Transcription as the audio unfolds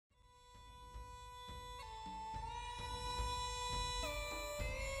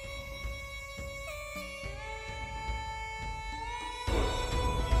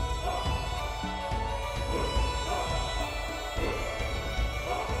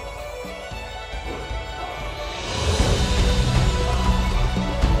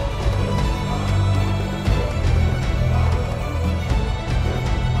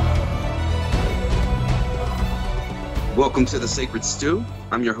Welcome to the Sacred Stew.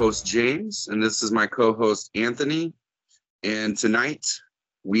 I'm your host, James, and this is my co-host, Anthony. And tonight,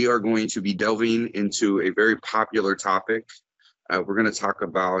 we are going to be delving into a very popular topic. We're going to talk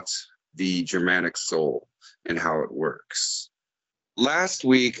about the Germanic soul and how it works. Last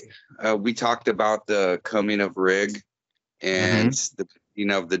week, we talked about the coming of Rig and the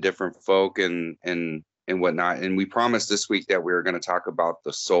of the different folk and whatnot. And we promised this week that we were going to talk about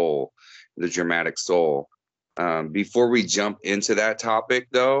the soul, the Germanic soul. Before we jump into that topic,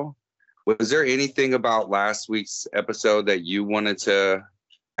 though, was there anything about last week's episode that you wanted to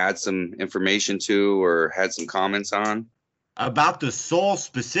add some information to or had some comments on? About the soul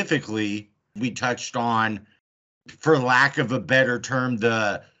specifically, we touched on, for lack of a better term,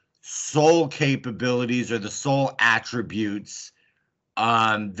 the soul capabilities or the soul attributes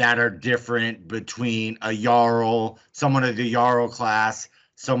that are different between a Jarl, someone of the Jarl class,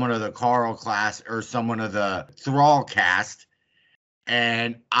 someone of the Carl class, or someone of the Thrall caste.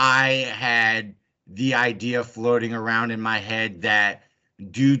 And I had the idea floating around in my head that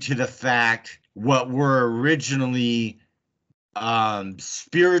due to the fact what were originally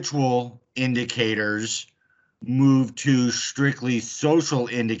spiritual indicators moved to strictly social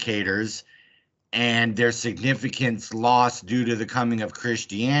indicators, and their significance lost due to the coming of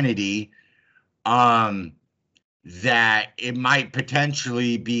Christianity, that it might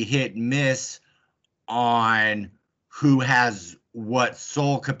potentially be hit and miss on who has what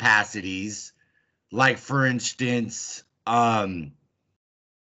soul capacities. Like, for instance, a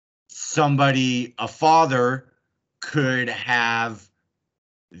father could have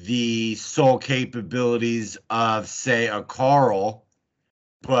the soul capabilities of, say, a Carl,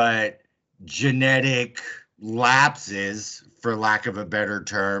 but genetic lapses, for lack of a better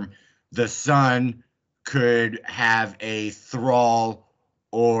term, the son could have a Thrall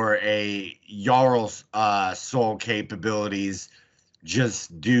or a Jarl's soul capabilities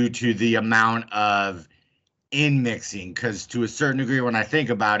just due to the amount of inmixing. Because to a certain degree, when I think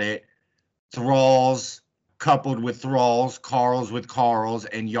about it, Thralls coupled with Thralls, Carls with Carls,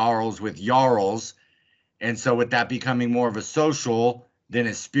 and Jarls with Jarls. And so with that becoming more of a social than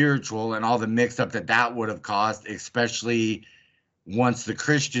a spiritual, and all the mix-up that would have caused, especially once the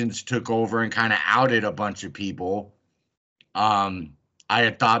Christians took over and kind of outed a bunch of people, I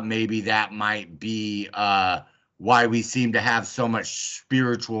had thought maybe that might be why we seem to have so much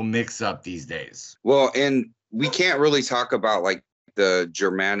spiritual mix-up these days. Well, and we can't really talk about like the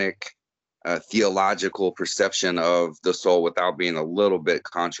Germanic theological perception of the soul without being a little bit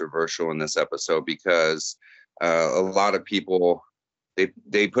controversial in this episode, because a lot of people,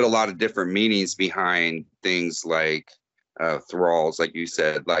 they put a lot of different meanings behind things like thralls, like you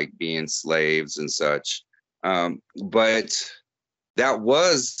said, like being slaves and such. But that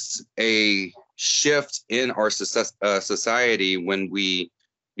was a shift in our society when we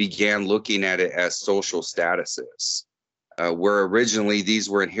began looking at it as social statuses, where originally these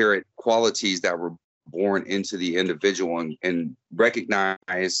were inherent qualities that were born into the individual and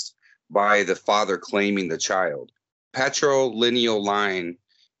recognized by the father claiming the child. Patrilineal line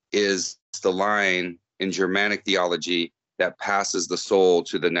is the line in Germanic theology that passes the soul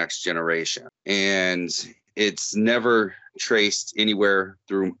to the next generation. And it's never traced anywhere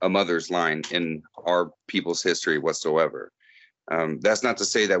through a mother's line in our people's history whatsoever. That's not to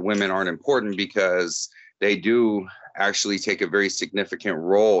say that women aren't important, because they do actually take a very significant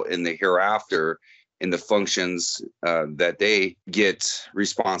role in the hereafter in the functions that they get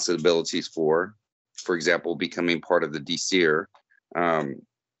responsibilities for example, becoming part of the Disir.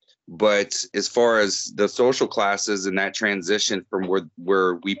 But as far as the social classes and that transition from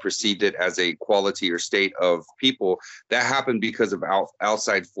where we perceived it as a quality or state of people, that happened because of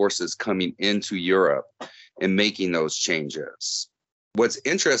outside forces coming into Europe and making those changes. What's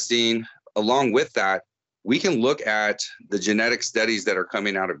interesting, along with that, we can look at the genetic studies that are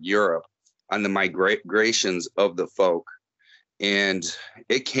coming out of Europe on the migrations of the folk. And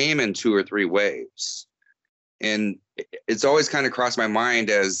it came in 2 or 3 waves. And it's always kind of crossed my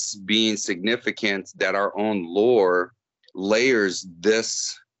mind as being significant that our own lore layers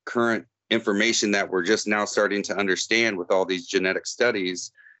this current information that we're just now starting to understand with all these genetic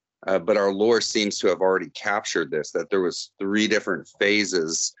studies. But our lore seems to have already captured this, that there was 3 different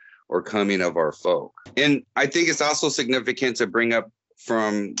phases or coming of our folk. And I think it's also significant to bring up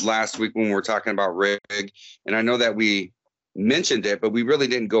from last week when we were talking about Rig. And I know that we mentioned it, but we really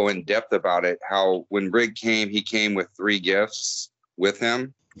didn't go in depth about it, how when Rig came, he came with 3 gifts with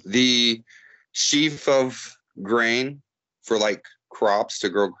him. The sheaf of grain for like crops, to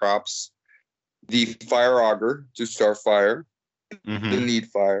grow crops. The fire auger to start fire. The need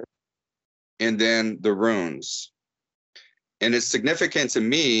fire. And then the runes. And it's significant to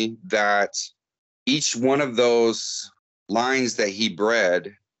me that each one of those lines that he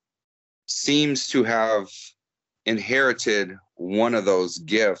bred seems to have inherited one of those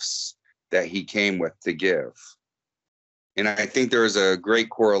gifts that he came with to give. And I think there's a great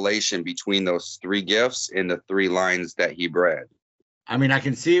correlation between those three gifts and the three lines that he bred. I mean, I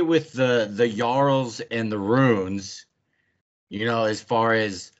can see it with the Jarls and the runes, as far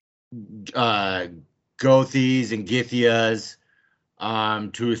as Gothies and Githias,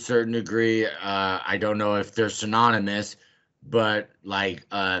 to a certain degree. I don't know if they're synonymous, but like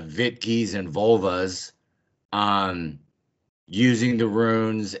Vitkis and Volvas, using the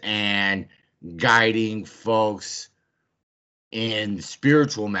runes and guiding folks in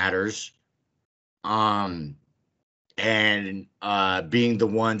spiritual matters, and being the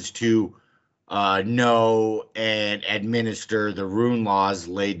ones to know and administer the rune laws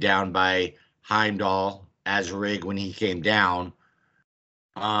laid down by Heimdall as Rig when he came down.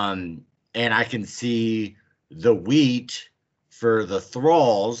 And I can see the wheat for the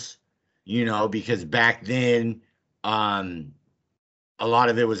thralls, because back then, a lot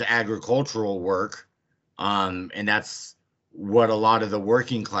of it was agricultural work. And that's what a lot of the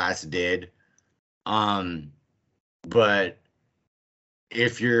working class did. But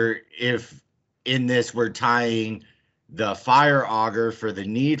if in this we're tying the fire auger for the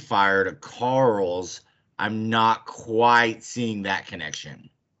need fire to Carl's, I'm not quite seeing that connection.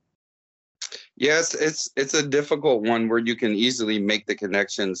 Yes, it's a difficult one where you can easily make the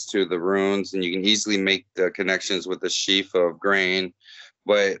connections to the runes, and you can easily make the connections with the sheaf of grain.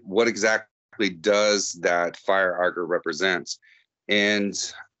 But what exactly does that fire auger represent? And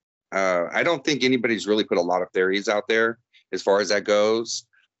I don't think anybody's really put a lot of theories out there as far as that goes,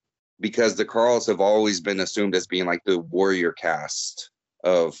 because the Carls have always been assumed as being like the warrior caste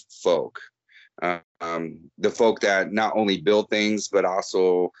of folk. The folk that not only build things, but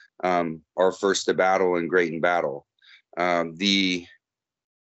also are first to battle and great in battle. The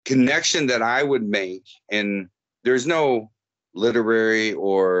connection that I would make, and there's no literary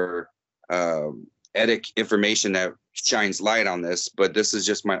or etic information that shines light on this, but this is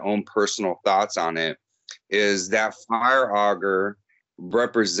just my own personal thoughts on it, is that fire auger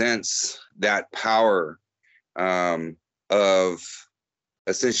represents that power of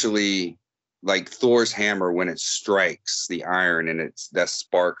essentially like Thor's hammer when it strikes the iron and it's that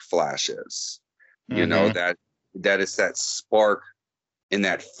spark flashes. That it's that spark in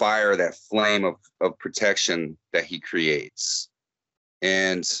that fire, that flame of protection that he creates.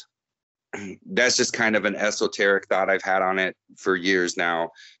 And that's just kind of an esoteric thought I've had on it for years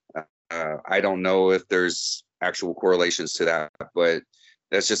now. I don't know if there's actual correlations to that, but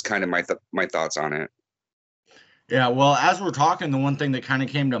that's just kind of my thoughts on it. Yeah, well, as we're talking, the one thing that kind of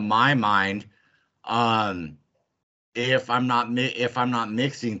came to my mind, if I'm not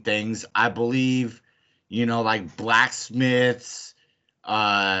mixing things, I believe, like blacksmiths,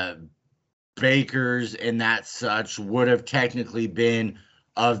 bakers, and that such would have technically been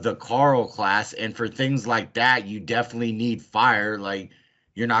of the Carl class. And for things like that, you definitely need fire. Like,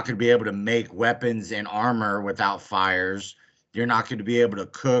 you're not going to be able to make weapons and armor without fires. You're not going to be able to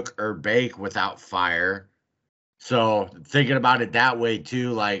cook or bake without fire. So thinking about it that way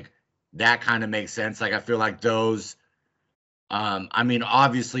too, like that kind of makes sense. Like I feel like those, I mean,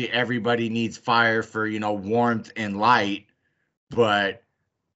 obviously everybody needs fire for, warmth and light, but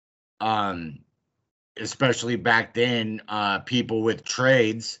especially back then, people with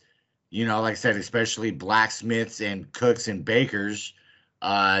trades, like I said, especially blacksmiths and cooks and bakers,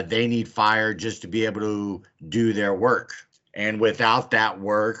 they need fire just to be able to do their work. And without that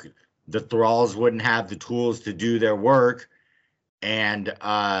work, the thralls wouldn't have the tools to do their work, and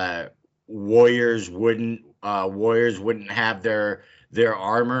warriors wouldn't have their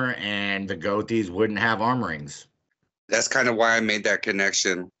armor, and the Gothies wouldn't have armorings. That's kind of why I made that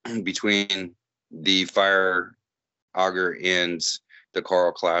connection between the fire auger and the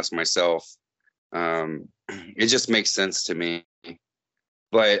Carl class myself. It just makes sense to me.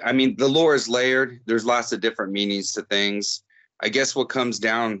 But I mean, the lore is layered. There's lots of different meanings to things. I guess what comes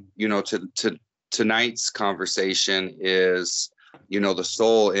down, to tonight's conversation is, the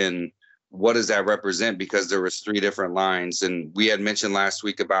soul, and what does that represent? Because there was 3 different lines, and we had mentioned last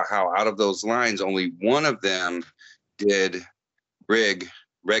week about how out of those lines, only one of them did Rig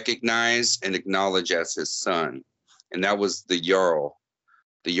recognize and acknowledge as his son, and that was the Jarl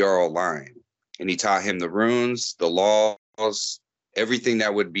line. And he taught him the runes, the laws, everything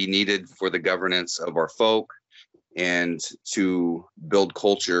that would be needed for the governance of our folk and to build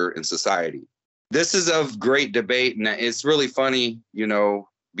culture and society. This is of great debate, and it's really funny,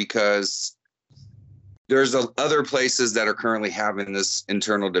 because there's other places that are currently having this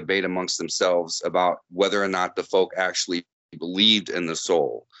internal debate amongst themselves about whether or not the folk actually believed in the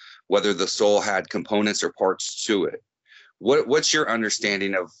soul, whether the soul had components or parts to it. What's your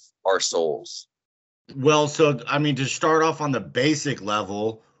understanding of our souls? Well, so I mean, to start off on the basic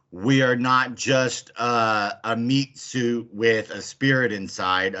level, we are not just a meat suit with a spirit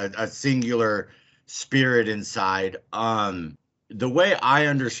inside, a singular spirit inside. The way I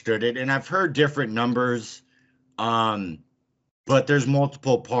understood it, and I've heard different numbers, um, but there's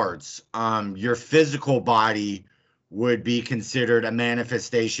multiple parts. Your physical body would be considered a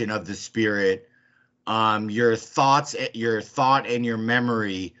manifestation of the spirit. Your thoughts, your thought and your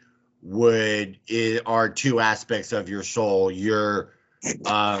memory are two aspects of your soul. Your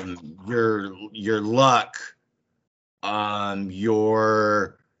luck,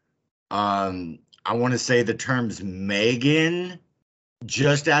 your I want to say the terms Megan,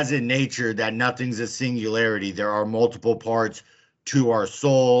 just as in nature, that nothing's a singularity. There are multiple parts to our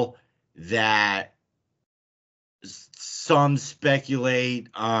soul that some speculate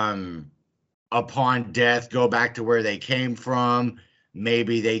upon death go back to where they came from.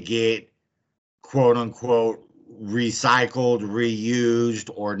 Maybe they get quote unquote recycled, reused,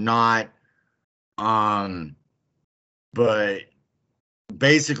 or not. But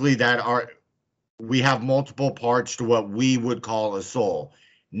basically we have multiple parts to what we would call a soul.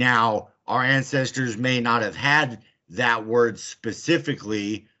 Now, our ancestors may not have had that word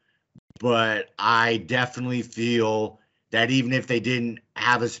specifically, but I definitely feel that even if they didn't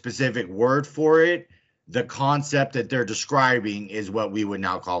have a specific word for it, the concept that they're describing is what we would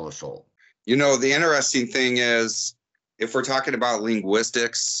now call a soul. You know, the interesting thing is, if we're talking about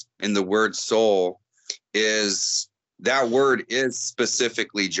linguistics and the word soul, is that word is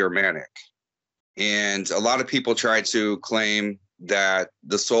specifically Germanic. And a lot of people try to claim that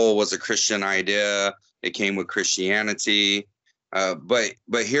the soul was a Christian idea. It came with Christianity. But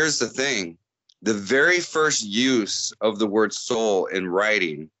here's the thing. The very first use of the word soul in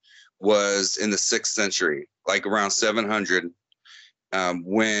writing was in the 6th century, like around 700,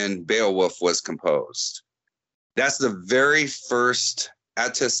 when Beowulf was composed. That's the very first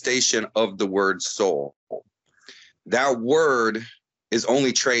attestation of the word soul. That word is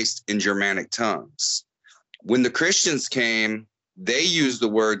only traced in Germanic tongues. When the Christians came, they used the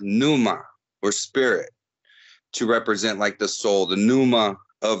word pneuma, or spirit, to represent like the soul, the pneuma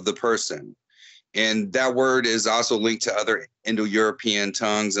of the person. And that word is also linked to other Indo-European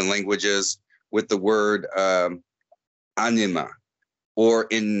tongues and languages with the word anima, or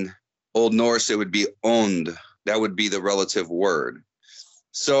in Old Norse, it would be ond. That would be the relative word.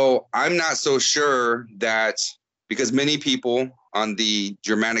 So I'm not so sure that, because many people on the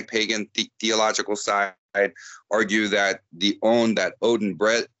Germanic pagan theological side argue that the ond that Odin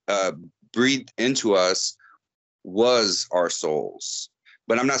breathed into us was our souls.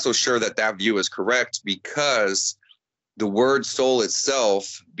 But I'm not so sure that that view is correct, because the word soul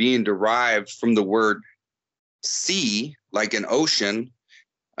itself, being derived from the word sea, like an ocean,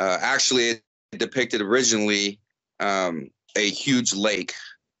 actually it depicted originally a huge lake.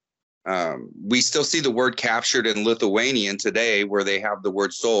 We still see the word captured in Lithuanian today, where they have the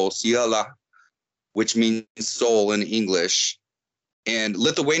word soul, siela, which means soul in English. And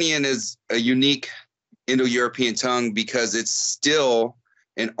Lithuanian is a unique Indo-European tongue because it's still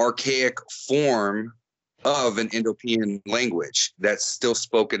an archaic form of an Indo-European language that's still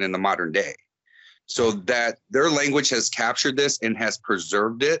spoken in the modern day. So that their language has captured this and has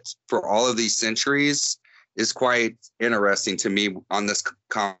preserved it for all of these centuries is quite interesting to me on this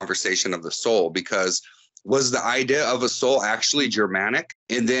conversation of the soul, because was the idea of a soul actually Germanic,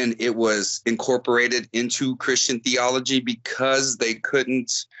 and then it was incorporated into Christian theology because they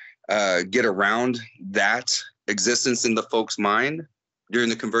couldn't get around that existence in the folks' mind during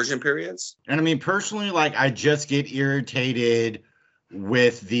the conversion periods? And I mean, personally, like, I just get irritated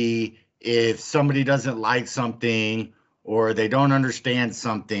with if somebody doesn't like something, or they don't understand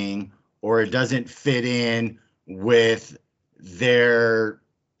something, or it doesn't fit in with their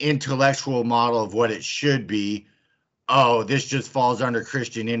intellectual model of what it should be. Oh, this just falls under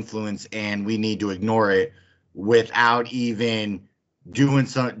Christian influence and we need to ignore it, without even doing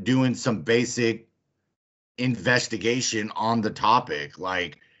some basic investigation on the topic.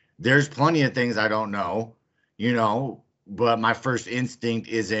 Like, there's plenty of things I don't know, but my first instinct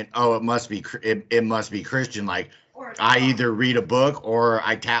isn't, oh, it must be Christian. Like, I either read a book or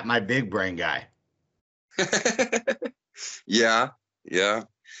I tap my big brain guy. Yeah.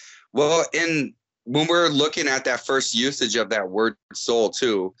 Well, when we're looking at that first usage of that word soul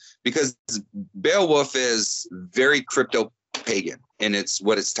too, because Beowulf is very crypto-pagan, and it's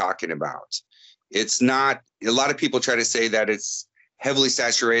what it's talking about. It's not, a lot of people try to say that it's heavily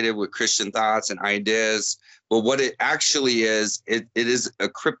saturated with Christian thoughts and ideas, but what it actually is, it is a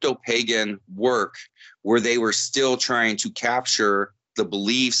crypto-pagan work where they were still trying to capture the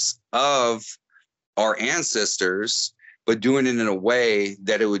beliefs of our ancestors, but doing it in a way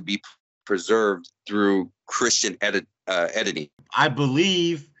that it would be preserved through Christian editing. I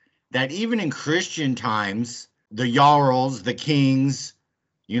believe that even in Christian times, the jarls, the kings,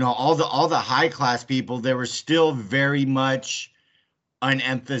 all the high class people, there was still very much an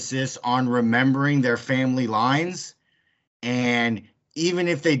emphasis on remembering their family lines. And even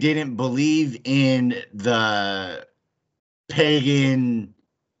if they didn't believe in the pagan,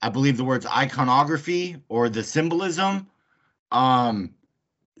 I believe the words iconography or the symbolism,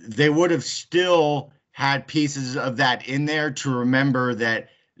 they would have still had pieces of that in there to remember that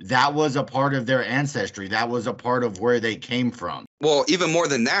that was a part of their ancestry. That was a part of where they came from. Well, even more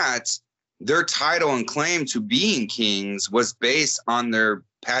than that, their title and claim to being kings was based on their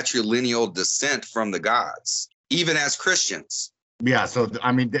patrilineal descent from the gods, even as Christians. Yeah, so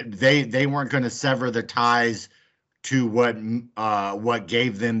I mean, they weren't going to sever the ties to what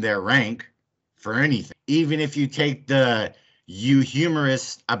gave them their rank for anything. Even if you take the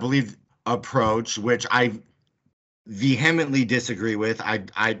euhemerist, I believe, approach, which I vehemently disagree with.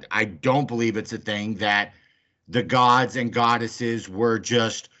 I don't believe it's a thing that the gods and goddesses were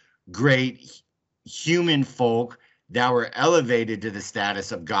just great human folk that were elevated to the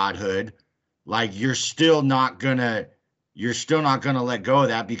status of godhood. Like you're still not gonna let go of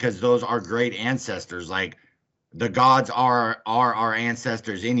that because those are great ancestors. Like the gods are our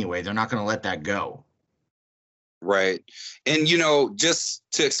ancestors anyway. They're not gonna let that go. Right. And, just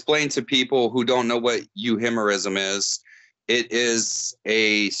to explain to people who don't know what euhemerism is, it is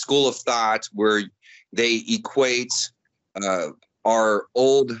a school of thought where they equate our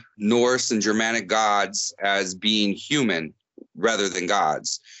old Norse and Germanic gods as being human rather than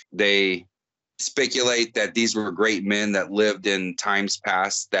gods. They speculate that these were great men that lived in times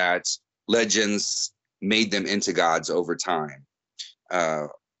past, that legends made them into gods over time.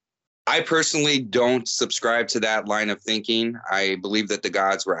 I personally don't subscribe to that line of thinking. I believe that the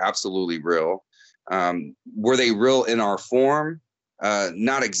gods were absolutely real. Were they real in our form?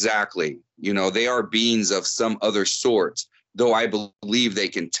 Not exactly. They are beings of some other sort, though I believe they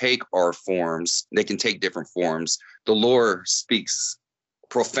can take our forms. They can take different forms. The lore speaks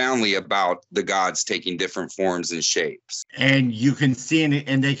profoundly about the gods taking different forms and shapes. And you can see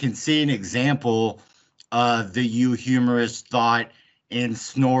and they can see an example of the euhemerist thought in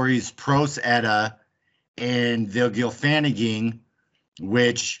Snorri's Prose Edda and the Gylfaginning,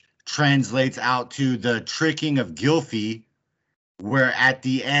 which translates out to the tricking of Gylfi, where at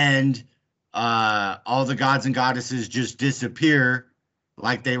the end, all the gods and goddesses just disappear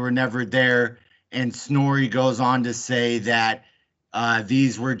like they were never there. And Snorri goes on to say that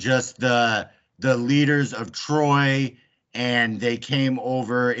these were just the leaders of Troy, and they came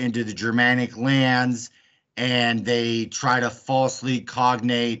over into the Germanic lands, and they try to falsely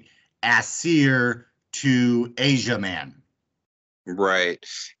cognate Asir to Asia man. Right.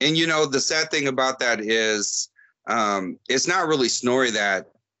 And, the sad thing about that is it's not really Snorri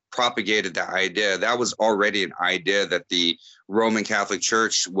that propagated the idea. That was already an idea that the Roman Catholic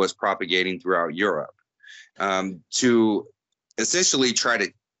Church was propagating throughout Europe to essentially try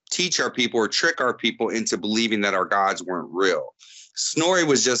to teach our people or trick our people into believing that our gods weren't real. Snorri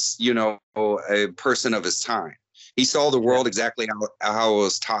was just, a person of his time. He saw the world exactly how it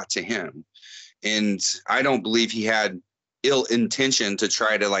was taught to him. And I don't believe he had ill intention to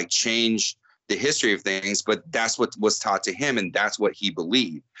try to change the history of things, but that's what was taught to him. And that's what he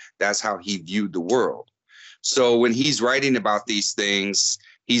believed. That's how he viewed the world. So when he's writing about these things,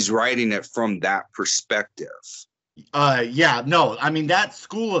 he's writing it from that perspective. That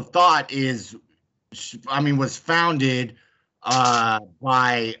school of thought was founded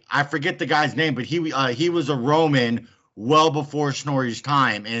by, I forget the guy's name, but he was a Roman well before Snorri's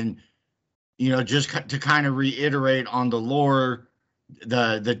time. And just to kind of reiterate on the lore,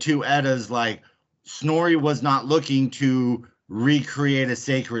 the two Eddas, Snorri was not looking to recreate a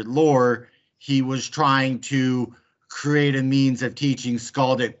sacred lore. He was trying to create a means of teaching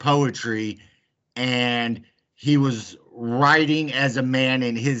skaldic poetry, and he was writing as a man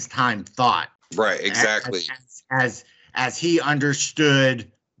in his time thought. Right, exactly. As he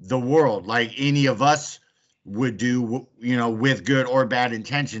understood the world, like any of us would do, with good or bad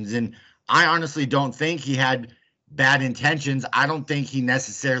intentions. And I honestly don't think he had bad intentions. I don't think he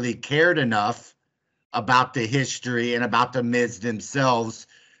necessarily cared enough about the history and about the myths themselves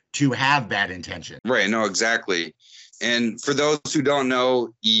to have bad intentions. Right, no, exactly. And for those who don't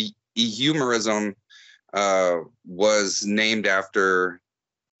know, ehumerism was named after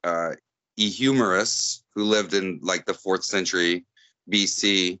Euhemerus, who lived in like the 4th century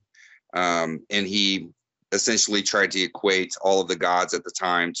BC, and he essentially tried to equate all of the gods at the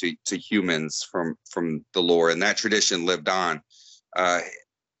time to humans from the lore, and that tradition lived on.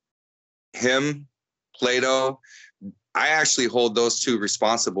 Him, Plato, I actually hold those two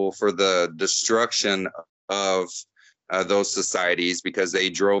responsible for the destruction of those societies, because they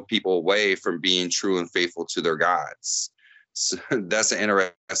drove people away from being true and faithful to their gods. So that's an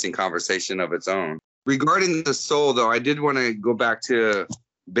interesting conversation of its own. Regarding the soul, though, I did want to go back to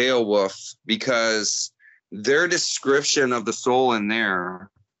Beowulf, because their description of the soul in there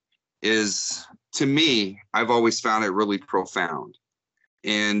is, to me, I've always found it really profound.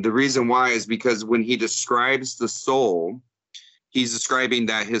 And the reason why is because when he describes the soul, he's describing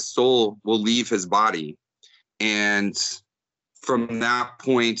that his soul will leave his body, and from that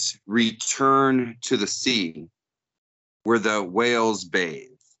point return to the sea where the whales bathe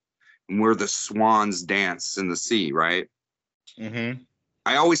and where the swans dance in the sea, right? Mm-hmm.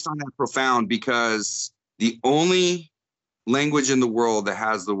 I always found that profound, because the only language in the world that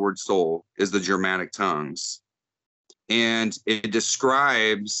has the word soul is the Germanic tongues. And it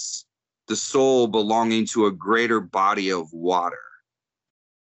describes the soul belonging to a greater body of water.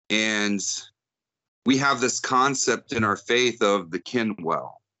 And we have this concept in our faith of the kin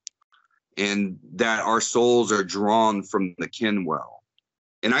well, and that our souls are drawn from the kin well.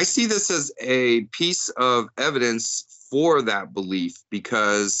 And I see this as a piece of evidence for that belief,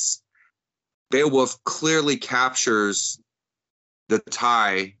 because Beowulf clearly captures the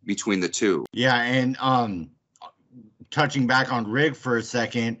tie between the two. Yeah, and touching back on Rig for a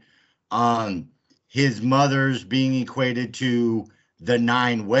second, his mother's being equated to the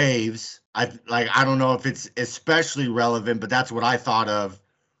 9 waves. I don't know if it's especially relevant, but that's what I thought of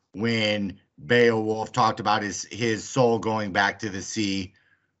when Beowulf talked about his soul going back to the sea,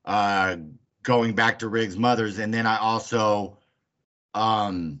 going back to Rig's mother's. And then I also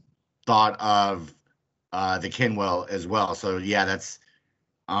thought of the Kinwell as well. So yeah, that's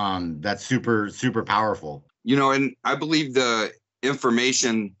super, super powerful. You know, and I believe the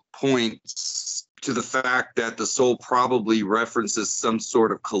information points to the fact that the soul probably references some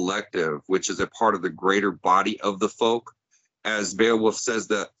sort of collective, which is a part of the greater body of the folk. As Beowulf says,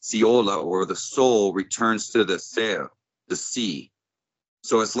 the Seola, or the soul, returns to the sea.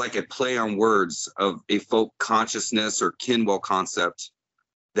 So it's like a play on words of a folk consciousness or kinwell concept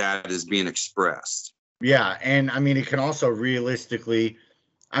that is being expressed. Yeah, and I mean, it can also realistically,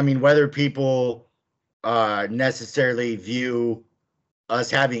 I mean, whether people necessarily view us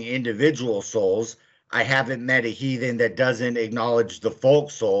having individual souls, I haven't met a heathen that doesn't acknowledge the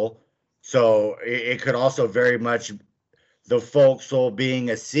folk soul. So it could also very much, the folk soul being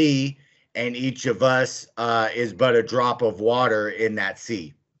a sea, and each of us is but a drop of water in that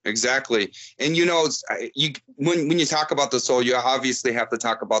sea. Exactly. And you know, when you talk about the soul, you obviously have to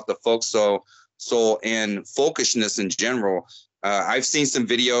talk about the folk soul and folkishness in general. I've seen some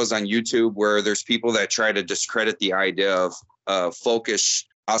videos on YouTube where there's people that try to discredit the idea of folkish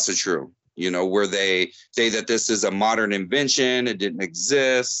asatru, you know, where they say that this is a modern invention, it didn't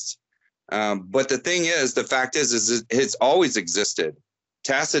exist. But the thing is, the fact is it's always existed.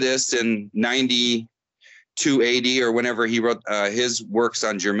 Tacitus in 92 AD, or whenever he wrote his works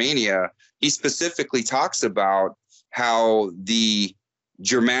on Germania, he specifically talks about how the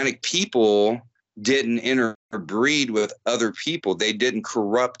Germanic people didn't interbreed with other people. They didn't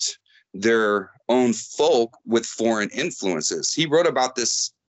corrupt their own folk with foreign influences. He wrote about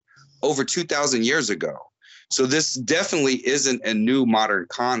this over 2,000 years ago. So this definitely isn't a new modern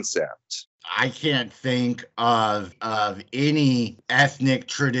concept. I can't think of any ethnic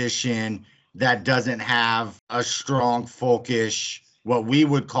tradition that doesn't have a strong folkish, what we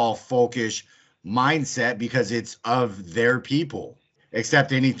would call folkish mindset, because it's of their people,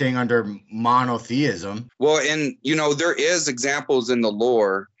 except anything under monotheism. Well, and you know, there is examples in the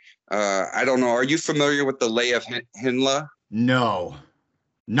lore. I don't know. Are you familiar with the Lay of Hinla? No,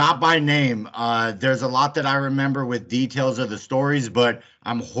 not by name. There's a lot that I remember with details of the stories, but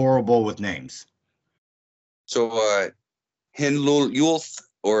I'm horrible with names. So Hinlul Yulth,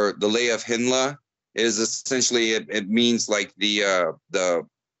 or the Lay of Hinla, is essentially, it means like the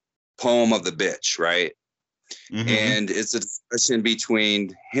poem of the bitch, right? Mm-hmm. And it's a discussion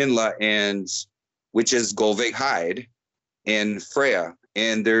between Hinla and, which is Golvig Hyde, and Freya,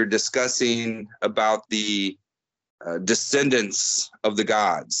 and they're discussing about the descendants of the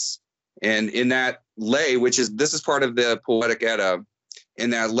gods. And in that lay, this is part of the Poetic Edda, in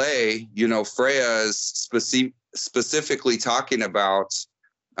that lay, you know, Freya is specifically talking about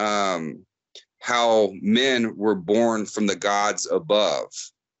how men were born from the gods above,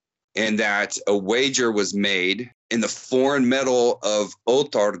 and that a wager was made in the foreign metal of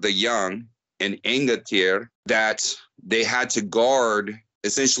Otar the Young and Engatir, that they had to guard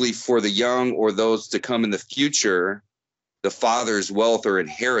essentially for the young or those to come in the future, the father's wealth or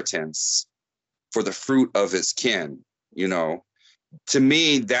inheritance for the fruit of his kin. You know, to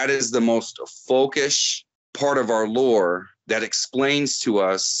me, that is the most folkish part of our lore that explains to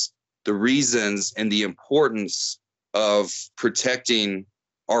us the reasons and the importance of protecting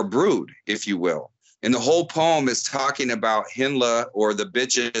our brood, if you will. And the whole poem is talking about Hinla, or the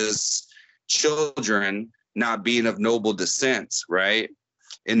bitch's children, not being of noble descent, right?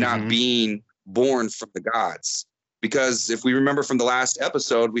 And not being born from the gods. Because if we remember from the last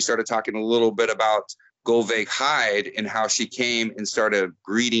episode, we started talking a little bit about Golveig Hyde and how she came and started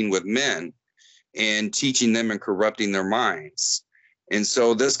breeding with men and teaching them and corrupting their minds. And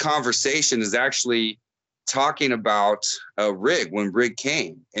so this conversation is actually talking about Rig, when Rig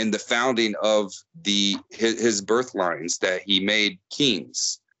came, and the founding of his birth lines that he made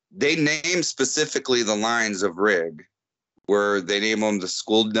kings. They name specifically the lines of Rig, where they name them the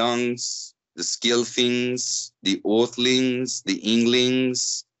Skuldungs, the Skilfings, the Oathlings, the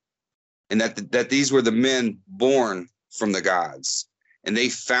Inglings, and that these were the men born from the gods. And they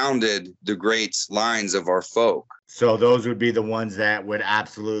founded the great lines of our folk. So those would be the ones that would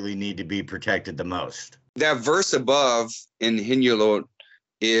absolutely need to be protected the most. That verse above in Hinulot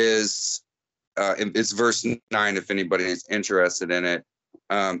is, it's verse 9, if anybody is interested in it.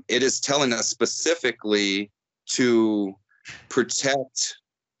 It is telling us specifically to protect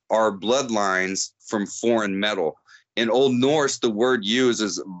our bloodlines from foreign metal. In Old Norse, the word used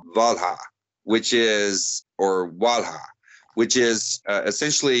is Valha, which is, or Walha, which is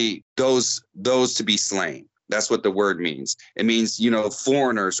essentially those to be slain. That's what the word means. It means, you know,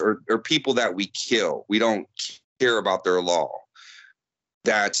 foreigners or people that we kill. We don't care about their law,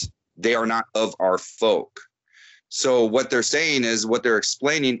 that they are not of our folk. So what they're saying is, what they're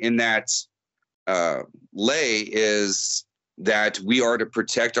explaining in that lay is that we are to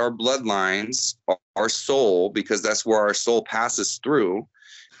protect our bloodlines, our soul, because that's where our soul passes through,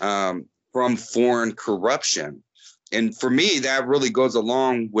 from foreign corruption. And for me, that really goes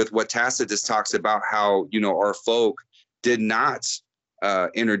along with what Tacitus talks about, how, you know, our folk did not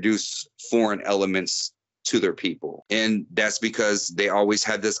introduce foreign elements to their people. And that's because they always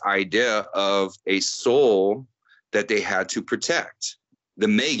had this idea of a soul that they had to protect. The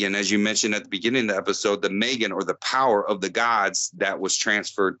Magan, as you mentioned at the beginning of the episode, the Magan, or the power of the gods that was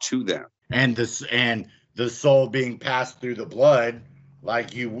transferred to them. And the soul being passed through the blood,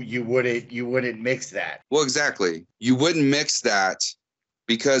 like you wouldn't mix that. Well, exactly. You wouldn't mix that,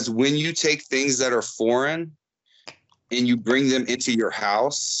 because when you take things that are foreign and you bring them into your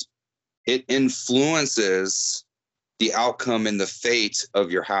house, it influences the outcome and the fate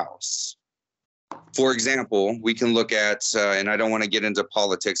of your house. For example, we can look at, and I don't want to get into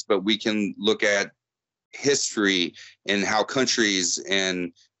politics, but we can look at history and how countries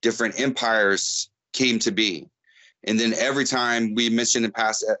and different empires came to be. And then every time, we mentioned in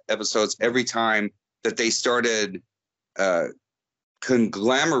past episodes, every time that they started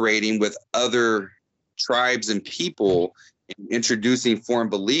conglomerating with other tribes and people, and introducing foreign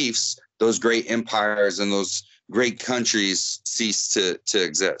beliefs, those great empires and those great countries ceased to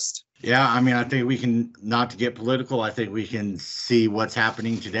exist. Yeah, I mean, I think we can, not to get political, I think we can see what's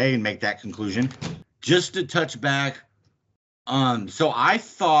happening today and make that conclusion. Just to touch back, so I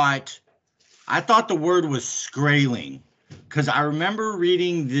thought the word was skraeling, because I remember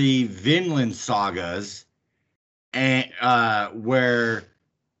reading the Vinland sagas, and where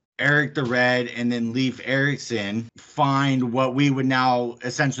Eric the Red and then Leif Erikson find what we would now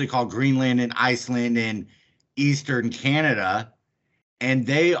essentially call Greenland and Iceland and Eastern Canada. And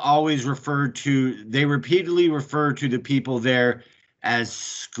they repeatedly refer to the people there as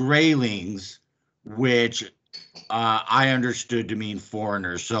skraelings, which I understood to mean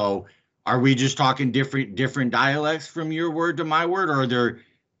foreigners. So are we just talking different dialects from your word to my word, or are there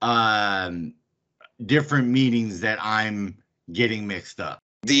different meanings that I'm getting mixed up?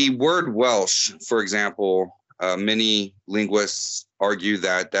 The word Welsh, for example, many linguists argue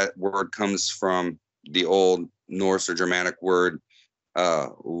that that word comes from the Old Norse or Germanic word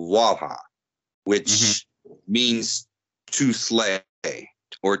Walha, which means to slay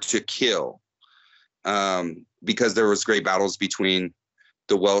or to kill, because there was great battles between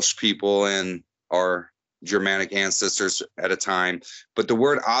the Welsh people and our Germanic ancestors at a time. But the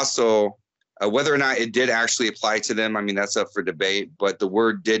word also, whether or not it did actually apply to them, I mean, that's up for debate, but the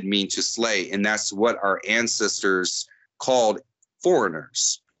word did mean to slay. And that's what our ancestors called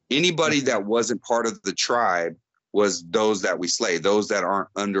foreigners. Anybody that wasn't part of the tribe was those that we slay, those that aren't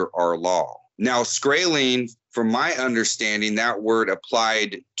under our law. Now, skraeling, from my understanding, that word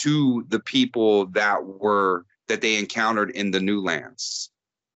applied to the people that they encountered in the new lands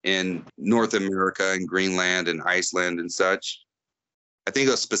in North America and Greenland and Iceland and such. I think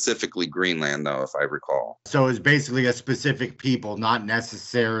it was specifically Greenland, though, if I recall. So it's basically a specific people, not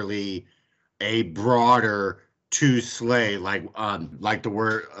necessarily a broader to slay, like the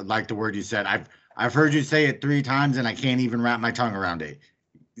word you said. I've heard you say it 3 times and I can't even wrap my tongue around it.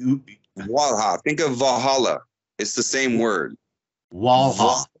 Valhalla. Think of Valhalla. It's the same word.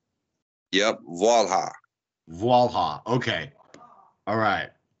 Valhalla. Yep, Valhalla. Valhalla. Okay. All right.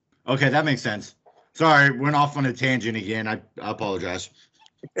 Okay, that makes sense. Sorry, went off on a tangent again. I apologize.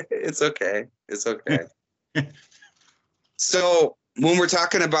 It's okay. It's okay. So when we're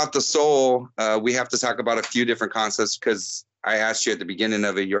talking about the soul, we have to talk about a few different concepts, because I asked you at the beginning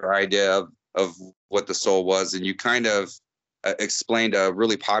of it your idea of what the soul was, and you kind of explained a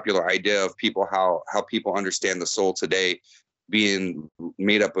really popular idea of how people understand the soul today being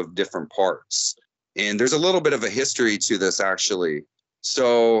made up of different parts. And there's a little bit of a history to this, actually.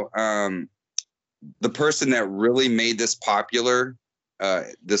 So the person that really made this popular,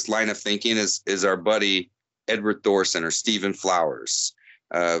 this line of thinking, is our buddy Edward Thorson, or Stephen Flowers.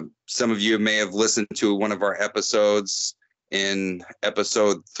 Some of you may have listened to one of our episodes in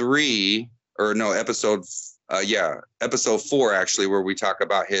episode 4, actually, where we talk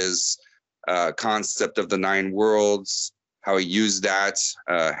about his concept of the 9 worlds, how he used that,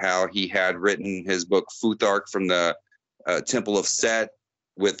 how he had written his book Futhark from the Temple of Set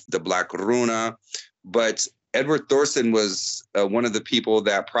with the Black Runa. But Edward Thorson was one of the people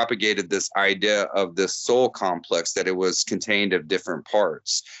that propagated this idea of this soul complex, that it was contained of different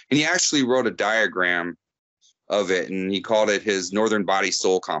parts. And he actually wrote a diagram of it, and he called it his Northern Body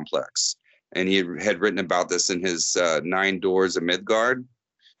Soul Complex. And he had written about this in his 9 Doors of Midgard.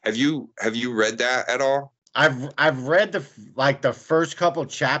 Have you read that at all? I've read the first couple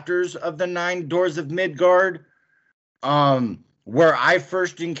chapters of the 9 Doors of Midgard. Where I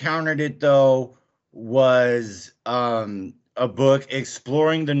first encountered it, though, was a book,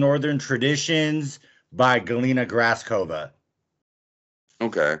 Exploring the Northern Traditions, by Galina Graskova.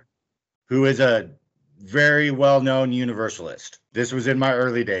 Okay. Who is a very well-known universalist. This was in my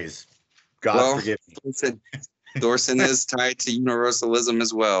early days. God forgive me. Thorson is tied to universalism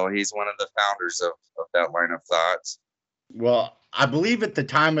as well. He's one of the founders of that line of thought. Well, I believe at the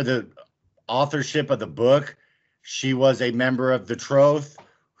time of the authorship of the book, she was a member of the Troth,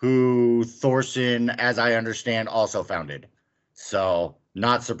 who Thorson, as I understand, also founded. So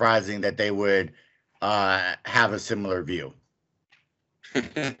not surprising that they would have a similar view.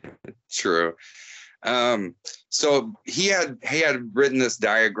 True. So he had written this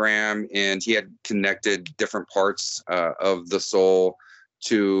diagram, and he had connected different parts of the soul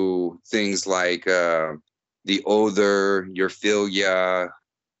to things like the Other, your Philia,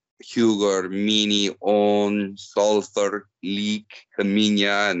 Huger, Mini, On, Sulfur, Leak,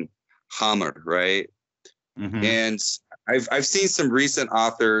 Haminia, and Hammer, right? Mm-hmm. And I've seen some recent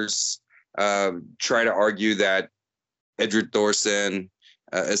authors try to argue that Edward Thorson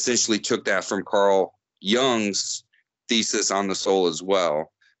essentially took that from Carl Jung's thesis on the soul as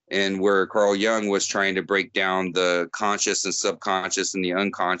well, and where Carl Jung was trying to break down the conscious and subconscious and the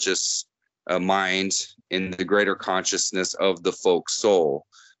unconscious mind in the greater consciousness of the folk soul,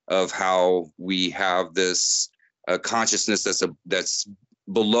 of how we have this consciousness that's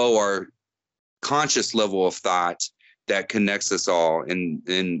below our conscious level of thought that connects us all,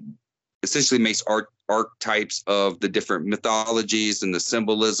 and essentially makes archetypes of the different mythologies and the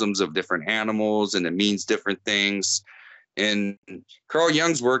symbolisms of different animals, and it means different things. And Carl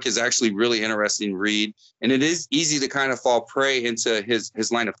Jung's work is actually really interesting to read, and it is easy to kind of fall prey into his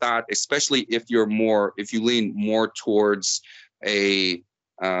line of thought, especially if you lean more towards a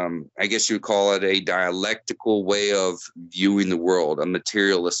I guess you would call it a dialectical way of viewing the world, a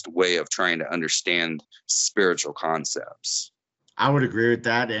materialist way of trying to understand spiritual concepts. I would agree with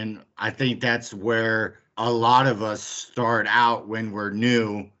that. And I think that's where a lot of us start out when we're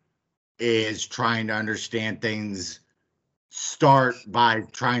new, is trying to understand things. Start by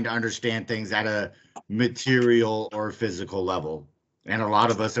trying to understand things at a material or physical level. And a lot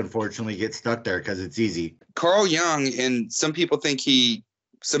of us, unfortunately, get stuck there because it's easy. Carl Jung, and some people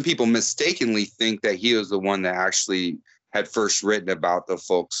mistakenly think that he was the one that actually had first written about the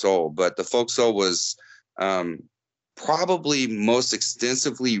folk soul. But the folk soul was probably most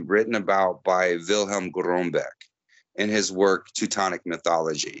extensively written about by Wilhelm Grombeck in his work Teutonic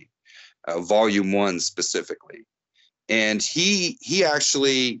Mythology, Volume 1 specifically. And he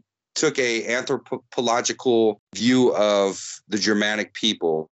actually took a anthropological view of the Germanic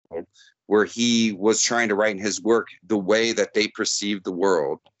people, where he was trying to write in his work the way that they perceived the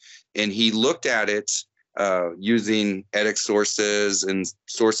world. And he looked at it using Edic sources and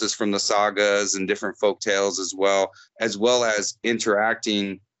sources from the sagas and different folk tales, as well as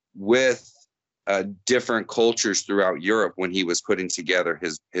interacting with different cultures throughout Europe when he was putting together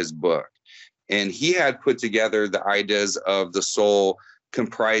his book. And he had put together the ideas of the soul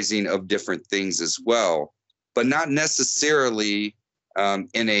comprising of different things as well, but not necessarily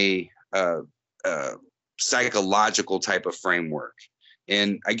in a psychological type of framework.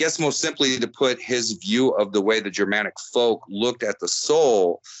 And I guess most simply to put, his view of the way the Germanic folk looked at the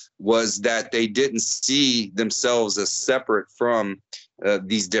soul was that they didn't see themselves as separate from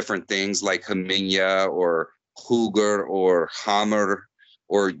these different things like Heminia or Huger or Hammer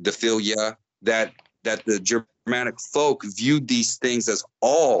or the Philia, that the Germanic folk viewed these things as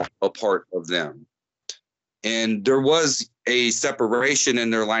all a part of them. And there was a separation in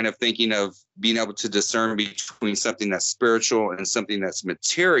their line of thinking of being able to discern between something that's spiritual and something that's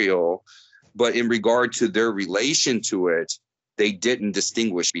material. But in regard to their relation to it, they didn't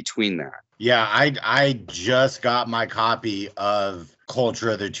distinguish between that. Yeah, I just got my copy of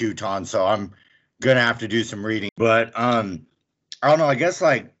Culture of the Teuton, so I'm going to have to do some reading. But I don't know, I guess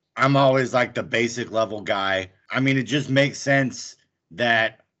like I'm always like the basic level guy. I mean, it just makes sense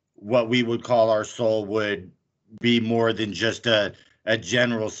that what we would call our soul would be more than just a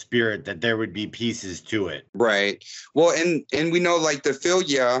general spirit, that there would be pieces to it. Right. Well, and we know like the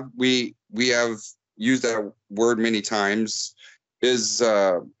philia, we have used that word many times, is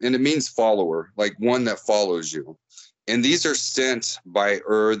and it means follower, like one that follows you. And these are sent by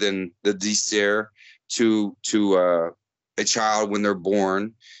and the Disir to a child when they're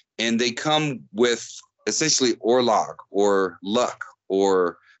born, and they come with essentially orlag or luck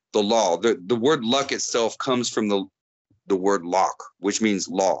or the law. The word luck itself comes from the word lock, which means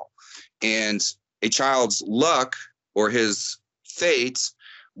law. And a child's luck or his fate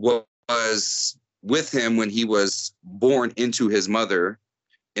was with him when he was born into his mother,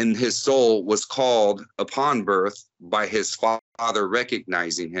 and his soul was called upon birth by his father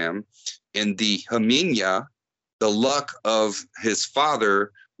recognizing him. And the Heminia, the luck of his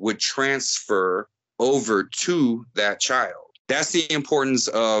father, would transfer over to that child. That's the importance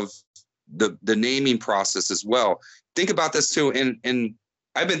of the naming process as well. Think about this too, and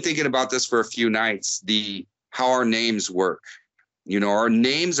I've been thinking about this for a few nights, how our names work. You know, our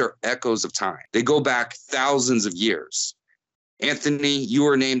names are echoes of time. They go back thousands of years. Anthony, you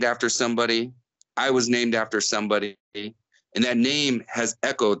were named after somebody. I was named after somebody. And that name has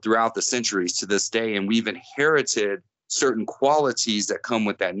echoed throughout the centuries to this day. And we've inherited certain qualities that come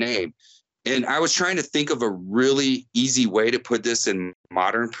with that name. And I was trying to think of a really easy way to put this in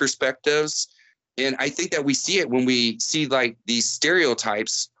modern perspectives. And I think that we see it when we see like these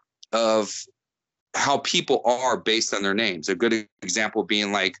stereotypes of how people are based on their names. A good example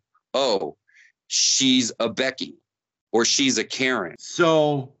being like, oh, she's a Becky or she's a Karen.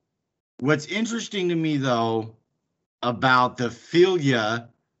 So what's interesting to me, though, about the philia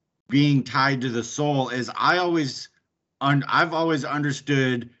being tied to the soul is I've always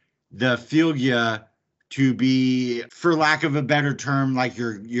understood the philia to be, for lack of a better term, like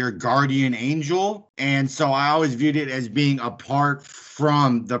your guardian angel. And so I always viewed it as being apart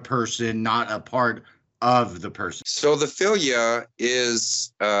from the person, not a part of the person. So the philia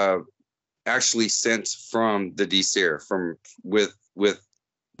is actually sent from the Disir, with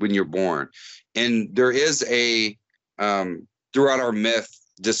when you're born. And there is a throughout our myth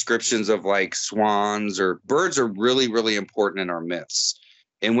descriptions of like swans or birds are really, really important in our myths.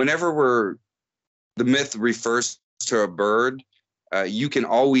 And whenever the myth refers to a bird, you can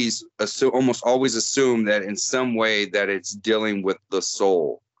almost always assume that in some way that it's dealing with the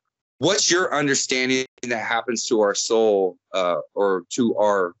soul. What's your understanding that happens to our soul or to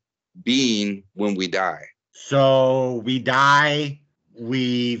our being when we die? So we die,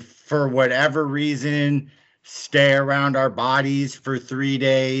 we, for whatever reason, stay around our bodies for 3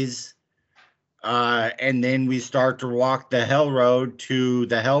 days, and then we start to walk the hell road to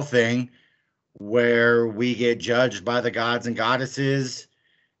the hell thing, where we get judged by the gods and goddesses.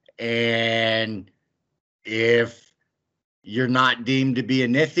 And if you're not deemed to be a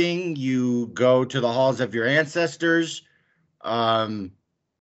Nithing, you go to the halls of your ancestors.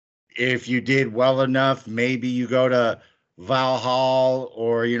 If you did well enough, maybe you go to Valhalla,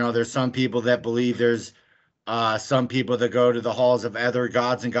 or, there's some people that believe there's some people that go to the halls of other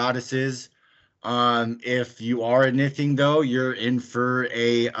gods and goddesses. If you are a Nithing, though, you're in for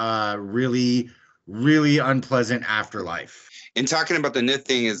a really really unpleasant afterlife. And talking about the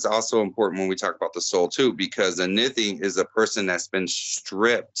nithing is also important when we talk about the soul too, because a nithing is a person that's been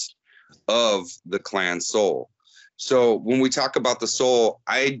stripped of the clan soul. So when we talk about the soul,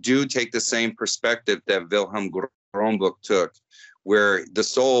 I do take the same perspective that Wilhelm Gromboek took, where the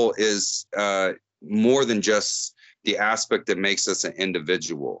soul is more than just the aspect that makes us an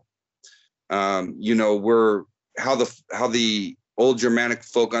individual. We're how the old Germanic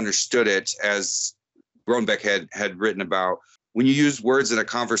folk understood it, as Gromboek had written about. When you use words in a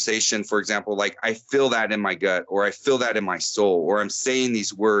conversation, for example, like I feel that in my gut, or I feel that in my soul, or I'm saying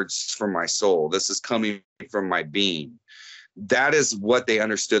these words from my soul. This is coming from my being. That is what they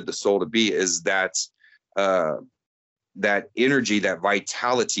understood the soul to be, is that that energy, that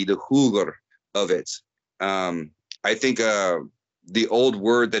vitality, the huger of it. I think the old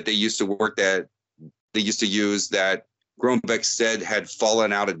word that they used to use that Gromboek said had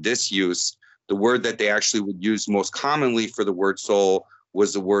fallen out of disuse. The word that they actually would use most commonly for the word soul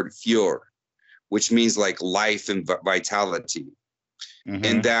was the word fjord, which means like life and vitality. Mm-hmm.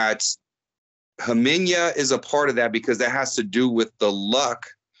 And that Haminya is a part of that, because that has to do with the luck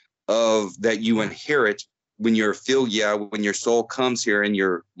of that you inherit when you're philia, when your soul comes here and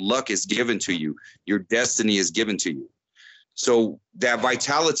your luck is given to you, your destiny is given to you. So that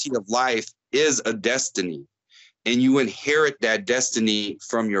vitality of life is a destiny. And you inherit that destiny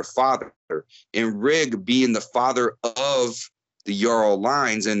from your father. And Rig, being the father of the Jarl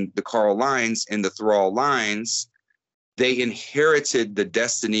lines and the Carl lines and the Thrall lines, they inherited the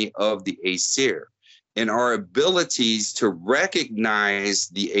destiny of the Aesir. And our abilities to recognize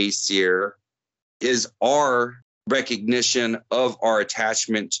the Aesir is our recognition of our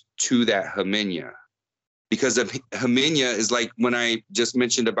attachment to that Haminya. Because of Haminya is like when I just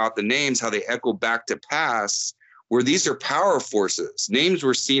mentioned about the names, how they echo back to past, where these are power forces. Names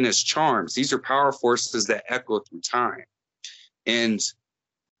were seen as charms. These are power forces that echo through time. And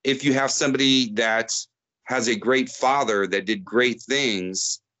if you have somebody that has a great father that did great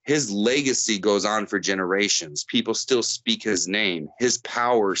things, his legacy goes on for generations. People still speak his name. His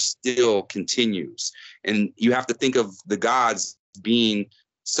power still continues. And you have to think of the gods being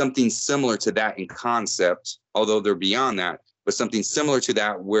something similar to that in concept, although they're beyond that. But something similar to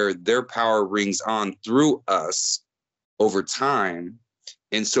that, where their power rings on through us over time.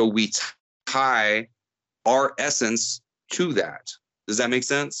 And so we tie our essence to that. Does that make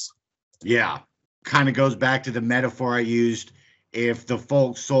sense? Yeah. Kind of goes back to the metaphor I used. If the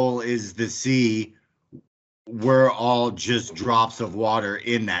folk soul is the sea, we're all just drops of water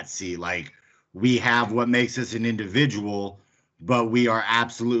in that sea. Like, we have what makes us an individual, but we are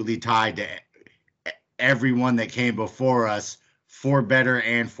absolutely tied to everyone that came before us, for better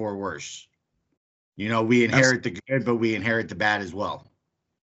and for worse. We inherit the good, but we inherit the bad as well.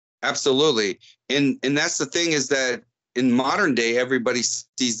 Absolutely. And that's the thing, is that in modern day, everybody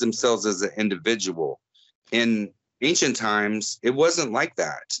sees themselves as an individual. In ancient times, it wasn't like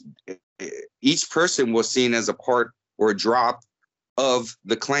that. Each person was seen as a part or a drop of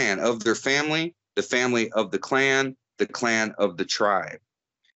the clan, of their family, the family of the clan of the tribe.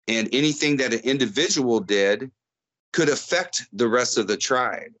 And anything that an individual did could affect the rest of the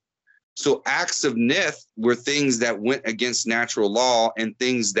tribe. So acts of nith were things that went against natural law and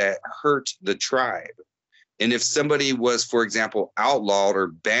things that hurt the tribe. And if somebody was, for example, outlawed or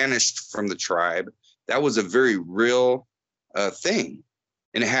banished from the tribe, that was a very real thing.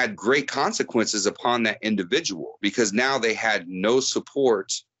 And it had great consequences upon that individual, because now they had no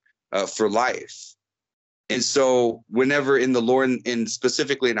support for life. And so whenever in the lore, and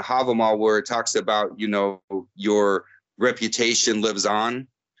specifically in the Havamal, where it talks about, your reputation lives on,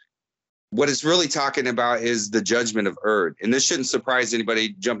 what it's really talking about is the judgment of Erd. And this shouldn't surprise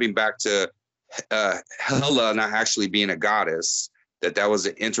anybody, jumping back to Hela not actually being a goddess, that was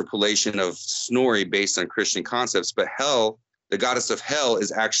an interpolation of Snorri based on Christian concepts. But Hel, the goddess of Hell,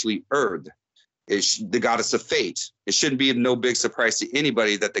 is actually Erd. Is the goddess of fate. It shouldn't be no big surprise to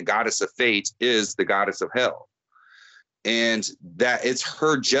anybody that the goddess of fate is the goddess of hell. And that it's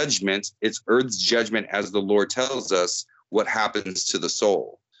her judgment, it's Erd's judgment, as the Lord tells us, what happens to the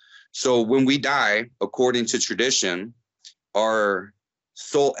soul. So when we die, according to tradition, our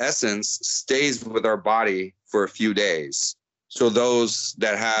soul essence stays with our body for a few days. So those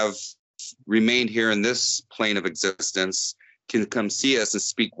that have remained here in this plane of existence can come see us and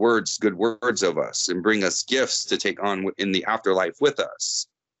speak good words of us, and bring us gifts to take on in the afterlife with us.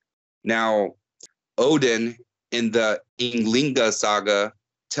 Now, Odin in the Ynglinga saga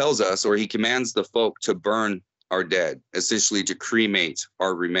tells us, or he commands the folk to burn our dead, essentially to cremate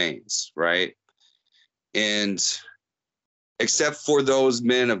our remains, right? And except for those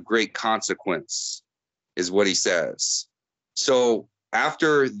men of great consequence, is what he says. So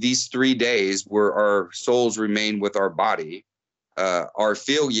after these 3 days where our souls remain with our body, our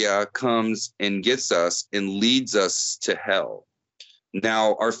philia comes and gets us and leads us to hell.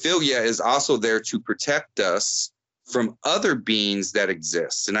 Now, our philia is also there to protect us from other beings that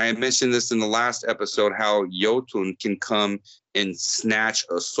exist. And I had mentioned this in the last episode, how Jotun can come and snatch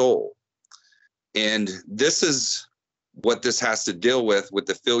a soul. And this is what this has to deal with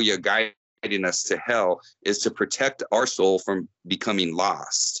the philia guiding us to hell, is to protect our soul from becoming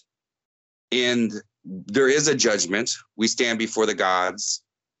lost. And there is a judgment. We stand before the gods.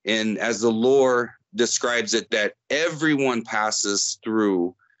 And as the lore describes it, that everyone passes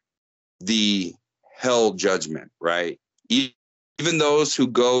through the hell judgment, right? Even those who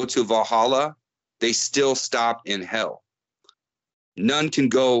go to Valhalla, they still stop in hell. None can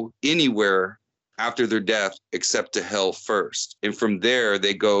go anywhere after their death except to hell first. And from there,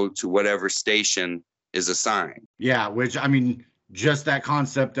 they go to whatever station is assigned. Yeah, which, I mean, just that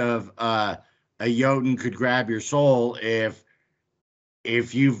concept of a Jotun could grab your soul if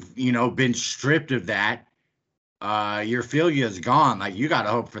you've, been stripped of that, your philia is gone. Like, you got to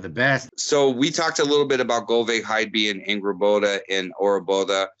hope for the best. So we talked a little bit about Golveig Heidby and Angraboda and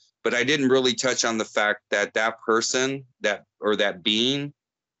Oroboda, but I didn't really touch on the fact that that person, that being,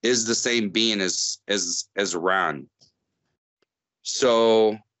 is the same being as Ran.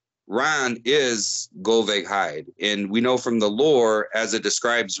 So Ran is Golveig Heid, and we know from the lore, as it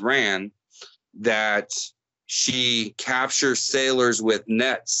describes Ran, that she captures sailors with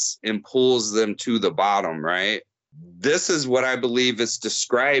nets and pulls them to the bottom, right? This is what I believe it's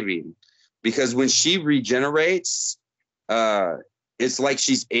describing, because when she regenerates, it's like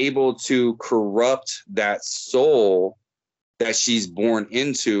she's able to corrupt that soul that she's born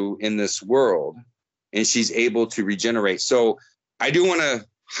into in this world, and she's able to regenerate. So I do want to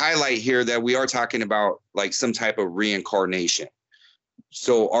highlight here that we are talking about like some type of reincarnation.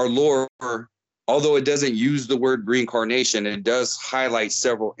 So our lore, although it doesn't use the word reincarnation, it does highlight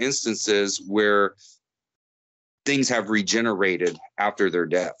several instances where things have regenerated after their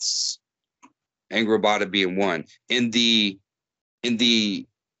deaths. Angrabata being one. In the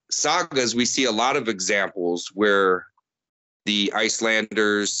sagas, we see a lot of examples where the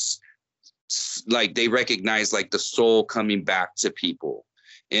Icelanders, like, they recognize like the soul coming back to people.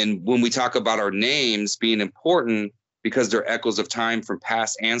 And when we talk about our names being important because they're echoes of time from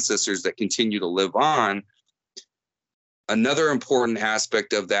past ancestors that continue to live on, another important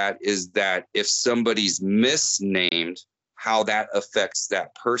aspect of that is that if somebody's misnamed, how that affects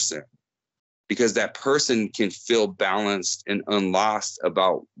that person, because that person can feel balanced and unlost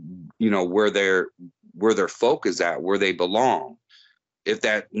about, where their folk is at, where they belong. If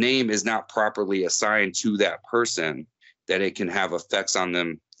that name is not properly assigned to that person, that it can have effects on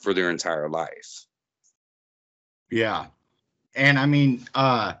them for their entire life. Yeah. And I mean,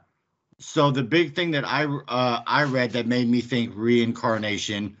 so the big thing that I read that made me think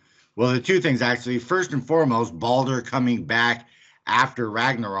reincarnation, well, the two things actually. First and foremost, Balder coming back after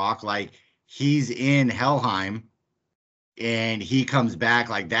Ragnarok, like he's in Helheim and he comes back,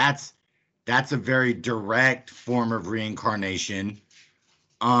 like that's a very direct form of reincarnation.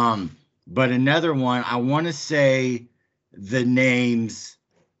 But another one, I want to say the name's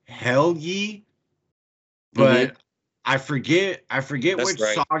Helgi, but I forget That's which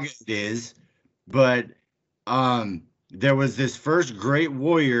right. Saga it is, but there was this first great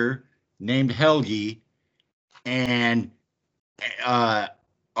warrior named Helgi, and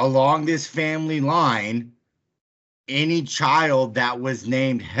along this family line, any child that was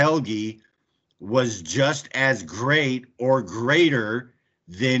named Helgi was just as great or greater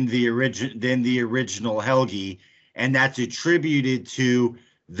than the original Helgi, and that's attributed to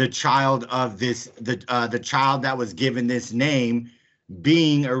the child of the child that was given this name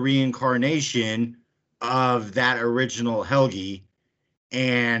being a reincarnation of that original Helgi,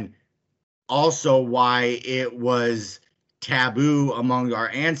 and also why it was taboo among our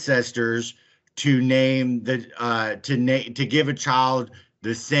ancestors to name to give a child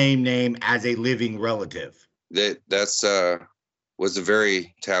the same name as a living relative. That's was a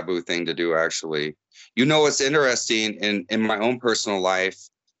very taboo thing to do, actually. What's interesting in my own personal life,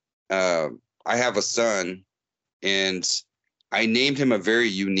 I have a son, and I named him a very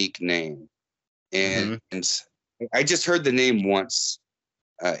unique name. And I just heard the name once,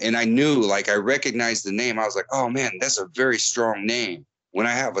 and I knew, like, I recognized the name. I was like, oh man, that's a very strong name. When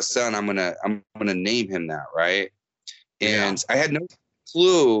I have a son, I'm gonna name him that, right? And I had no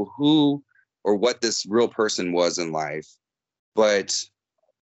clue who or what this real person was in life. But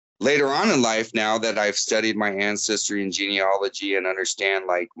later on in life, now that I've studied my ancestry and genealogy and understand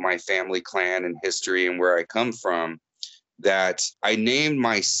like my family clan and history and where I come from, that I named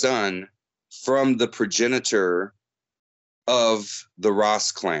my son from the progenitor of the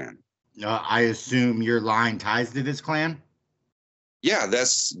Ross clan. I assume your line ties to this clan? Yeah,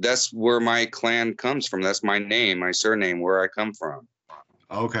 that's where my clan comes from. That's my name, my surname, where I come from.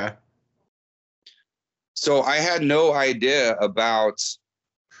 Okay. So I had no idea about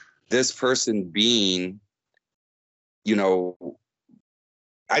this person being, you know,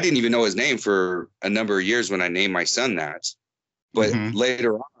 I didn't even know his name for a number of years when I named my son that. But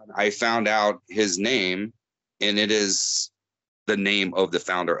later on, I found out his name, and it is the name of the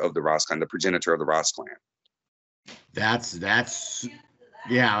founder of the Ross clan, the progenitor of the Ross clan. I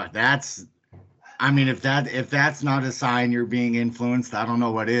mean, if that's not a sign you're being influenced, I don't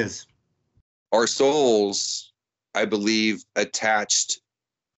know what is. Our souls, I believe, attached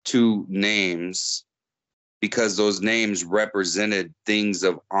to names because those names represented things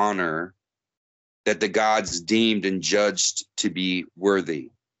of honor that the gods deemed and judged to be worthy.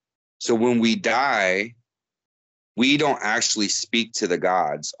 So when we die, we don't actually speak to the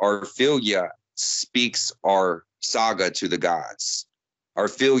gods. Our philia speaks our saga to the gods. Our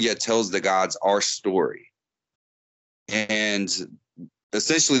philia tells the gods our story. And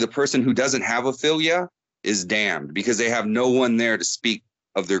essentially, the person who doesn't have a philia is damned because they have no one there to speak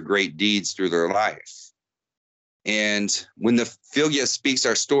of their great deeds through their life. And when the philia speaks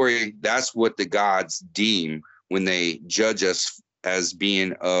our story, that's what the gods deem when they judge us as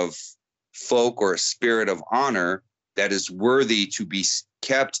being of folk or a spirit of honor that is worthy to be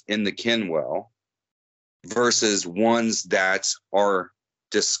kept in the kinwell versus ones that are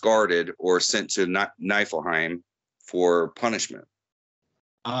discarded or sent to Niflheim for punishment.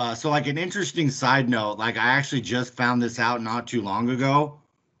 So like an interesting side note, like I actually just found this out not too long ago.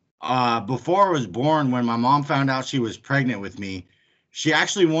 Before I was born, when my mom found out she was pregnant with me, she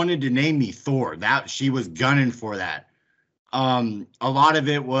actually wanted to name me Thor. That she was gunning for that. A lot of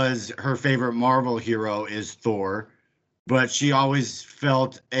it was her favorite Marvel hero is Thor, but she always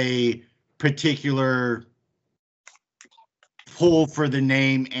felt a particular pull for the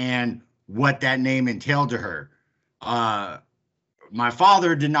name and what that name entailed to her. My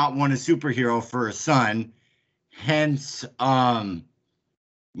father did not want a superhero for a son, hence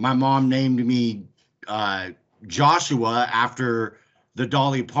my mom named me Joshua after the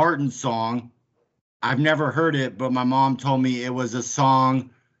Dolly Parton song. I've never heard it, but my mom told me it was a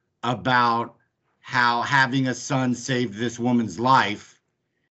song about how having a son saved this woman's life.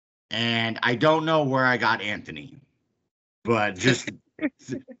 And I don't know where I got Anthony, but just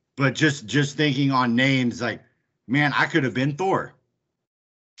thinking on names, like, man, I could have been Thor.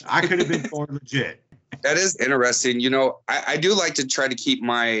 I could have been Thor legit. That is interesting. You know, I do like to try to keep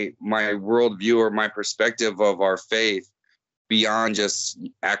my worldview or my perspective of our faith beyond just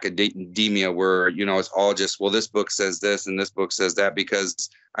academia where, you know, it's all just, well, this book says this and this book says that, because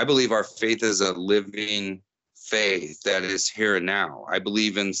I believe our faith is a living faith that is here and now. I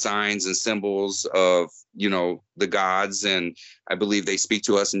believe in signs and symbols of, you know, the gods, and I believe they speak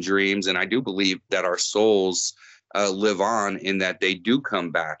to us in dreams. And I do believe that our souls live on, in that they do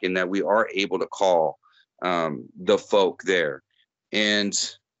come back, and that we are able to call the folk there. And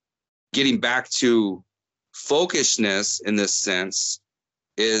getting back to folkishness in this sense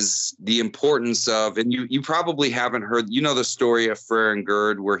is the importance of, and you probably haven't heard, you know, the story of Frere and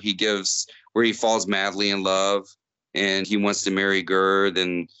Gerd, where he falls madly in love and he wants to marry Gerd,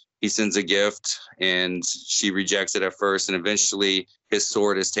 and he sends a gift and she rejects it at first, and eventually his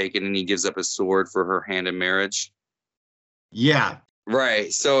sword is taken and he gives up his sword for her hand in marriage. Yeah.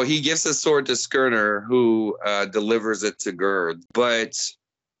 Right. So he gives his sword to Skirner, who delivers it to Gerd. But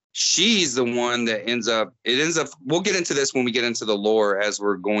she's the one that ends up, we'll get into this when we get into the lore as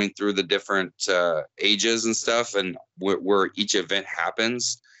we're going through the different ages and stuff and where each event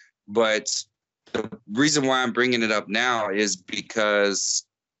happens. But the reason why I'm bringing it up now is because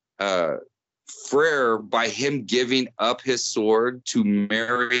Frere, by him giving up his sword to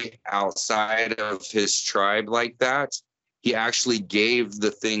marry outside of his tribe like that, he actually gave the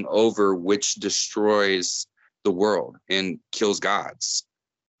thing over, which destroys the world and kills gods.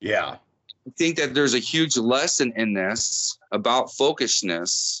 Yeah. I think that there's a huge lesson in this about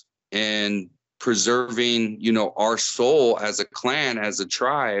folkishness and preserving, you know, our soul as a clan, as a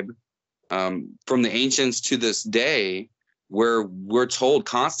tribe, from the ancients to this day, where we're told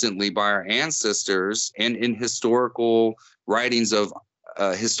constantly by our ancestors and in historical writings of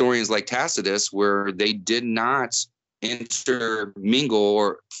historians like Tacitus, where they did not intermingle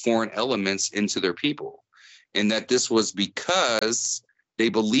or foreign elements into their people. And that this was because they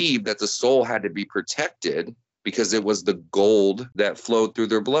believed that the soul had to be protected because it was the gold that flowed through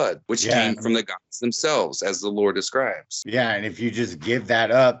their blood, which came from the gods themselves, as the Lord describes. Yeah, and if you just give that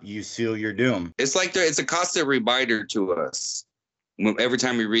up, you seal your doom. It's like it's a constant reminder to us every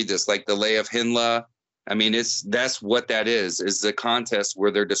time we read this, like the Lay of Hinla. I mean, that's what that is the contest where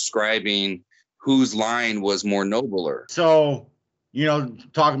they're describing whose line was more nobler. So,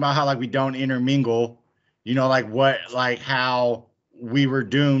 talking about how like we don't intermingle, like how we were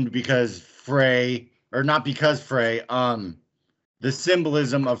doomed because Frey, or not because Frey, the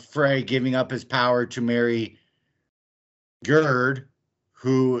symbolism of Frey giving up his power to marry Gerd,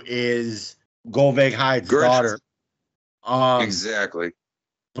 who is Golveg Hyde's daughter. Exactly.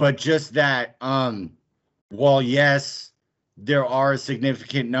 But just that, while yes, there are a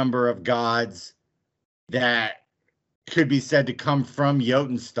significant number of gods that could be said to come from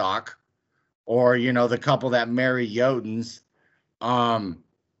Jotun stock, or the couple that marry Jotuns,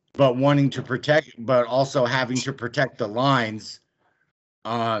 but wanting to protect, but also having to protect the lines,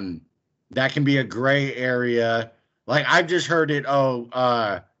 that can be a gray area. Like I've just heard it.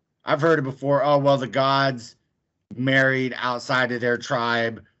 I've heard it before. Oh well, the gods married outside of their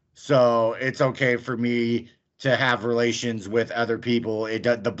tribe, so it's okay for me to have relations with other people.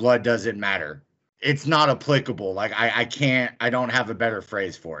 The blood doesn't matter. It's not applicable. Like I don't have a better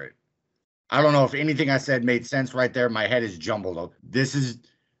phrase for it. I don't know if anything I said made sense right there. My head is jumbled. This is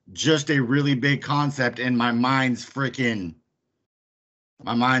just a really big concept, and my mind's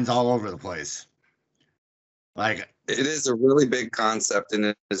all over the place. Like it is a really big concept,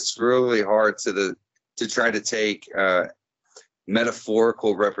 and it's really hard to try to take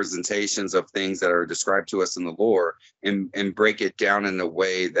metaphorical representations of things that are described to us in the lore and break it down in a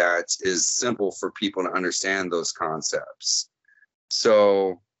way that is simple for people to understand those concepts.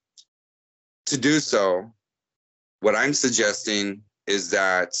 So to do so, what I'm suggesting is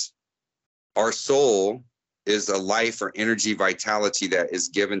that our soul is a life or energy vitality that is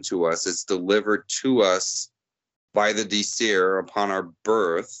given to us. It's delivered to us by the Disir upon our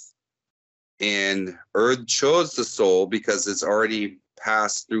birth. And Earth chose the soul because it's already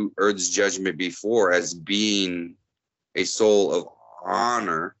passed through Earth's judgment before as being a soul of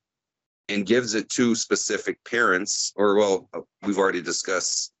honor, and gives it to specific parents, or well, we've already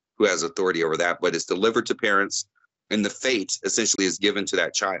discussed who has authority over that, but it's delivered to parents, and the fate essentially is given to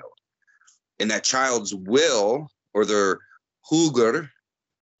that child. And that child's will, or their huger,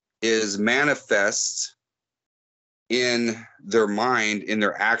 is manifest in their mind, in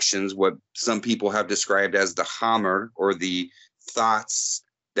their actions, what some people have described as the hammer, or the thoughts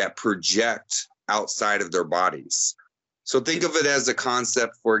that project outside of their bodies. So think of it as a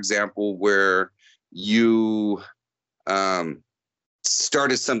concept, for example, where you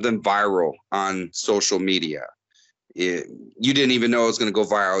started something viral on social media. You didn't even know it was going to go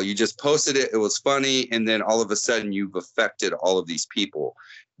viral. You just posted it. It was funny. And then all of a sudden you've affected all of these people.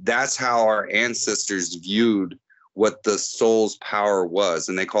 That's how our ancestors viewed what the soul's power was.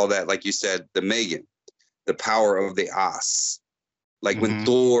 And they call that, like you said, the Megan, the power of the As. Like when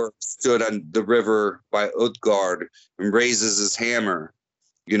Thor stood on the river by Utgard and raises his hammer,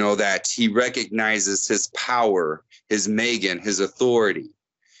 that he recognizes his power, his Megan, his authority.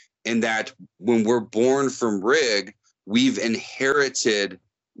 And that when we're born from Rig, we've inherited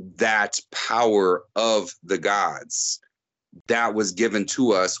that power of the gods that was given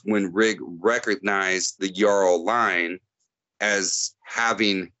to us when Rig recognized the Jarl line as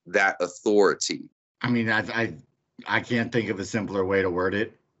having that authority. I mean, I can't think of a simpler way to word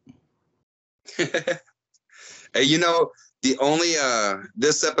it. The only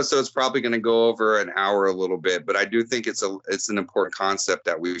this episode's probably going to go over an hour a little bit, but I do think it's an important concept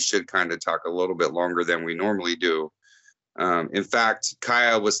that we should kind of talk a little bit longer than we normally do. In fact,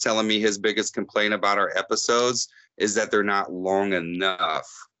 Kaya was telling me his biggest complaint about our episodes is that they're not long enough.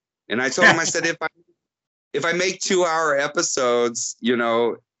 And I told him, I said, if I make 2-hour episodes,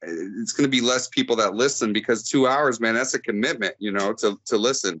 it's going to be less people that listen, because 2 hours, man, that's a commitment, to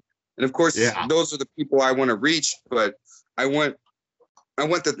listen. And of course, those are the people I want to reach, but I want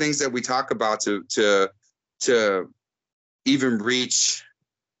the things that we talk about to even reach,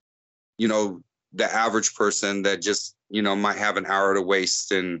 the average person that just, might have an hour to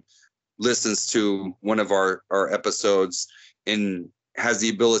waste and listens to one of our episodes and has the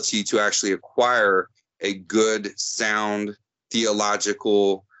ability to actually acquire a good, sound,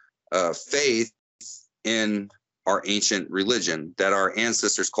 theological faith in our ancient religion that our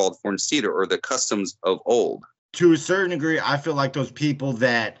ancestors called Forncita, or the customs of old. To a certain degree, I feel like those people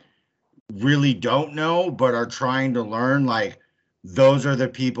that really don't know but are trying to learn, like, those are the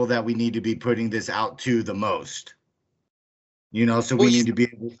people that we need to be putting this out to the most. So Well, we need to be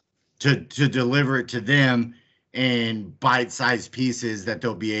able to deliver it to them in bite-sized pieces that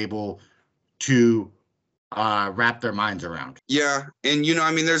they'll be able to wrap their minds around. yeah, and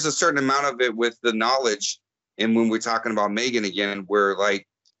I mean, there's a certain amount of it with the knowledge, and when we're talking about Megan again, where like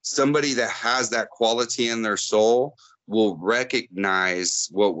somebody that has that quality in their soul will recognize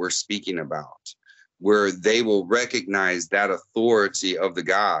what we're speaking about, where they will recognize that authority of the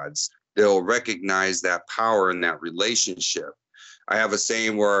gods. They'll recognize that power in that relationship. I have a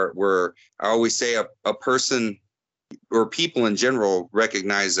saying where I always say a person or people in general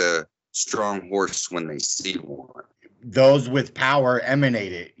recognize a strong horse when they see one. Those with power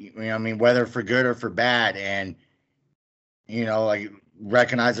emanate it. I mean, whether for good or for bad, and like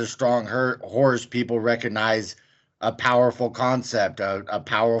recognize a strong horse. People recognize a powerful concept, a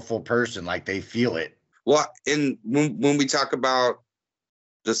powerful person, like they feel it. Well, and when we talk about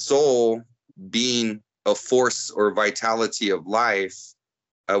the soul being a force or vitality of life,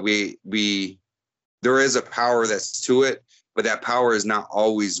 we there is a power that's to it, but that power is not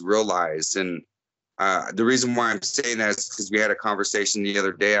always realized. And the reason why I'm saying that is because we had a conversation the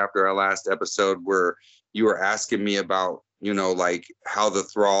other day after our last episode where you were asking me about, like how the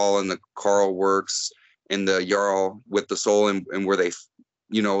thrall and the Carl works and the Jarl with the soul, and where they,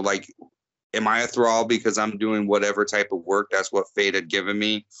 like, am I a thrall because I'm doing whatever type of work? That's what fate had given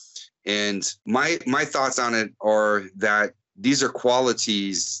me. And my thoughts on it are that these are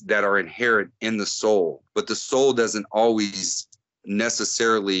qualities that are inherent in the soul, but the soul doesn't always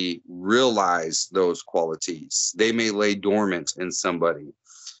necessarily realize those qualities. They may lay dormant in somebody,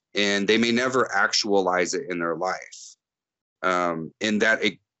 and they may never actualize it in their life. And that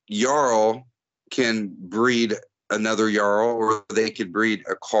a Jarl can breed another Jarl, or they could breed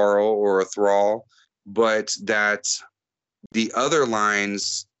a Carl or a thrall, but that the other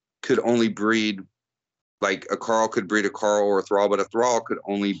lines could only breed, like a Carl could breed a Carl or a thrall, but a thrall could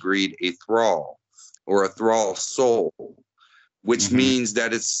only breed a thrall or a thrall soul, which means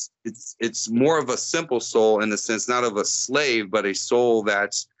that it's more of a simple soul in the sense, not of a slave, but a soul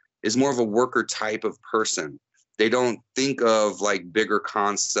that is more of a worker type of person. They don't think of like bigger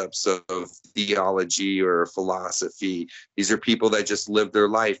concepts of theology or philosophy. These are people that just live their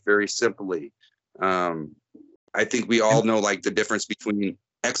life very simply. I think we all know like the difference between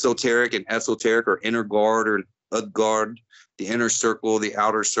exoteric and esoteric, or inner guard or Udgard, the inner circle, the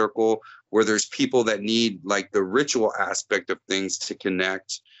outer circle, where there's people that need like the ritual aspect of things to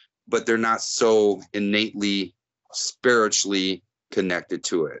connect, but they're not so innately spiritually connected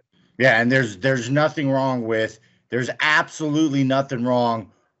to it. Yeah, and there's nothing wrong with, there's absolutely nothing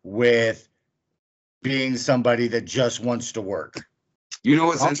wrong with being somebody that just wants to work.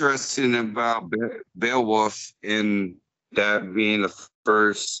 What's interesting about Beowulf, in that being the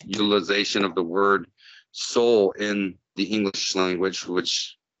first utilization of the word soul in the English language,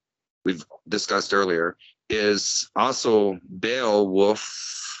 which we've discussed earlier, is also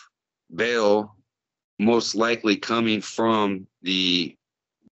Beowulf, Baal, most likely coming from the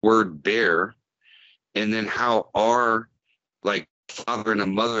word bear, and then how our like father and a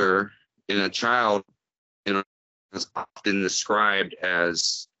mother and a child, is often described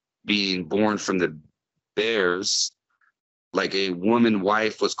as being born from the bears. Like a woman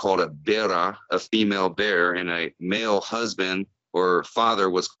wife was called a bera, a female bear, and a male husband or father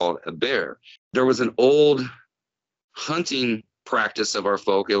was called a bear. There was an old hunting practice of our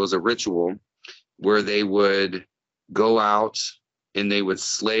folk. It was a ritual where they would go out and they would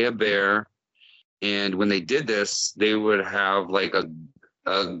slay a bear. And when they did this, they would have like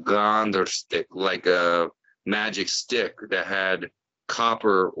a gond or stick, like a magic stick that had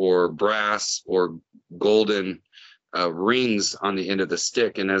copper or brass or golden rings on the end of the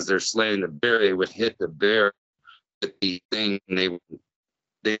stick. And as they're slaying the bear, they would hit the bear with the thing, and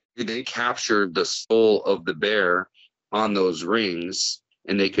they captured the soul of the bear on those rings,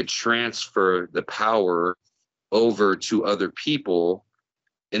 and they could transfer the power over to other people.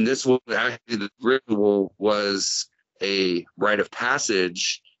 And this was actually, the ritual was a rite of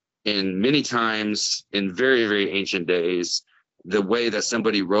passage. And many times in very, very ancient days, the way that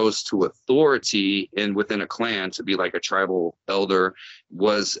somebody rose to authority and within a clan to be like a tribal elder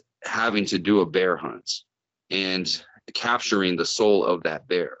was having to do a bear hunt and capturing the soul of that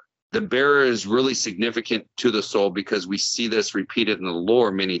bear. The bear is really significant to the soul because we see this repeated in the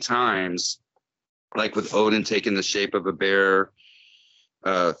lore many times, like with Odin taking the shape of a bear,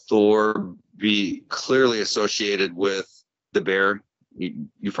 Thor be clearly associated with the bear.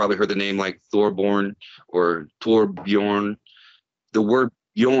 You've probably heard the name like Thorborn or Thorbjorn. The word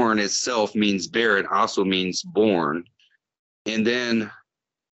Bjorn itself means bear. It also means born. And then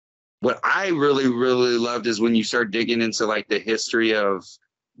what I really, really loved is when you start digging into like the history of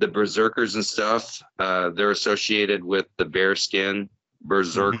the berserkers and stuff. They're associated with the bear skin,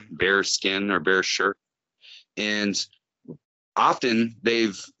 bear skin or bear shirt. And often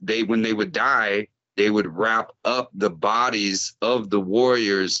when they would die, they would wrap up the bodies of the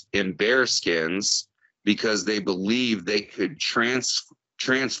warriors in bear skins because they believed they could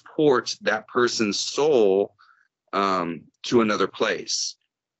transport that person's soul to another place.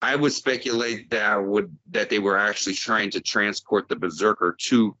 I would speculate that they were actually trying to transport the berserker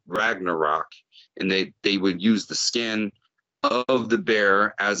to Ragnarok, and they would use the skin of the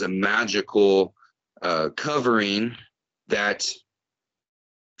bear as a magical covering that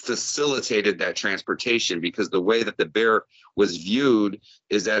facilitated that transportation, because the way that the bear was viewed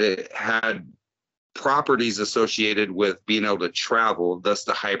is that it had properties associated with being able to travel, thus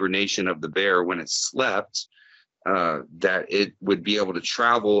the hibernation of the bear when it slept, that it would be able to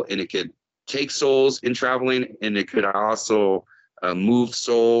travel, and it could take souls in traveling, and it could also move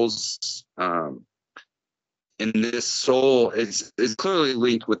souls. And this soul is clearly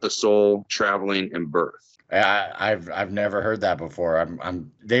linked with the soul traveling and birth. I've never heard that before.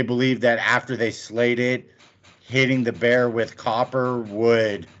 They believe that after they slayed it, hitting the bear with copper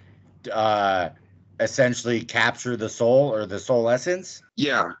would essentially capture the soul or the soul essence.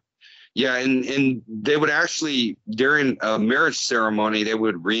 Yeah. Yeah, and they would actually, during a marriage ceremony, they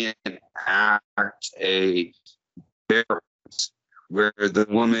would reenact a bear where the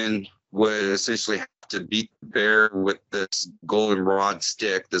woman would essentially have to beat the bear with this goldenrod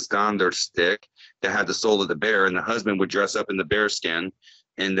stick, this gondor stick that had the soul of the bear, and the husband would dress up in the bear skin,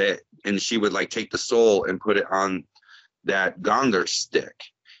 and she would like take the soul and put it on that gondor stick.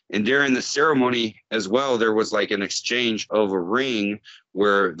 And during the ceremony as well, there was like an exchange of a ring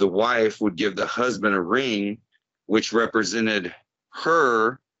where the wife would give the husband a ring, which represented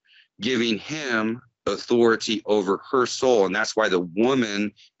her giving him authority over her soul. And that's why the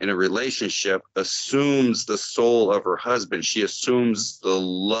woman in a relationship assumes the soul of her husband. She assumes the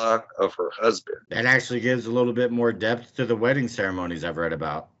luck of her husband. That actually gives a little bit more depth to the wedding ceremonies I've read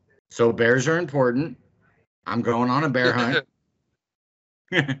about. So bears are important. I'm going on a bear hunt.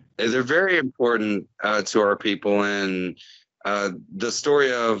 They're very important to our people. And the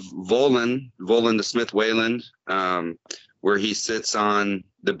story of Volin the Smith Wayland, where he sits on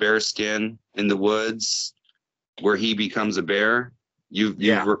the bear skin in the woods, where he becomes a bear. You've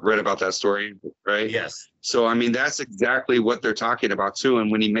read about that story, right? Yes. So, I mean, that's exactly what they're talking about too.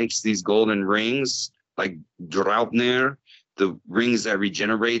 And when he makes these golden rings, like Draupnir, the rings that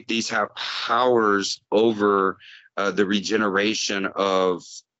regenerate, these have powers over the regeneration of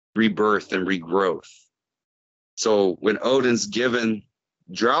rebirth and regrowth. So when Odin's given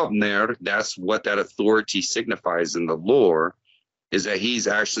Draupnir, that's what that authority signifies in the lore, is that he's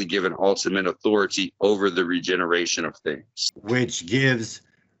actually given ultimate authority over the regeneration of things. Which gives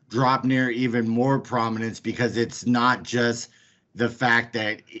Draupnir even more prominence, because it's not just the fact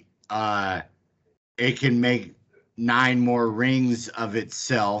that it can make 9 more rings of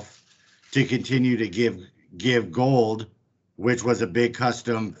itself to continue to give gold, which was a big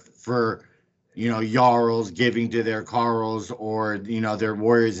custom for, Jarls giving to their Carls or, their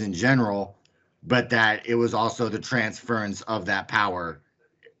warriors in general, but that it was also the transference of that power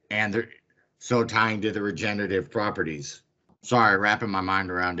and so tying to the regenerative properties. Sorry, wrapping my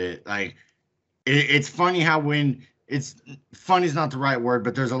mind around it. Like, it's funny how funny is not the right word,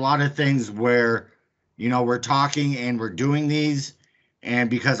 but there's a lot of things where, we're talking and we're doing these, and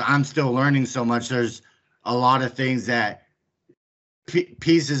because I'm still learning so much, there's a lot of things that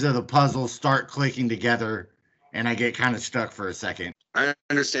pieces of the puzzle start clicking together, and I get kind of stuck for a second. I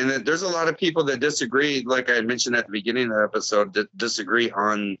understand that there's a lot of people that disagree, like I mentioned at the beginning of the episode, that disagree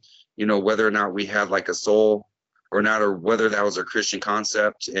on, whether or not we have like a soul or not, or whether that was a Christian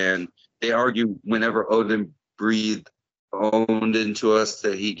concept. And they argue whenever Odin owned into us,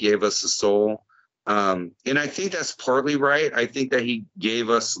 that he gave us a soul. And I think that's partly right. I think that he gave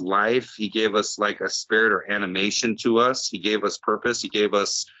us life. He gave us like a spirit or animation to us. He gave us purpose. He gave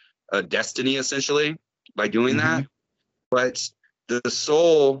us a destiny, essentially, by doing that. But the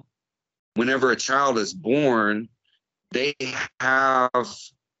soul, whenever a child is born, they have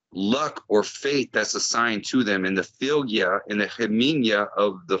luck or fate that's assigned to them, and the philia and the heminia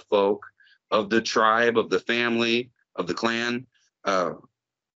of the folk, of the tribe, of the family, of the clan,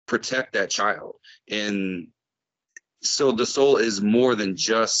 protect that child. And so the soul is more than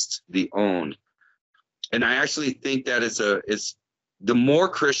just the owned. And I actually think that it's the more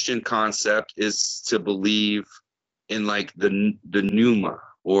Christian concept is to believe in like the pneuma,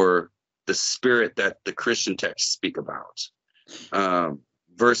 or the spirit that the Christian texts speak about,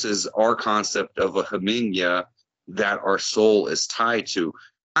 versus our concept of a heminia that our soul is tied to.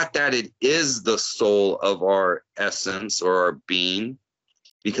 Not that it is the soul of our essence or our being,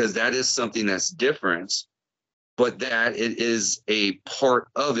 because that is something that's different, but that it is a part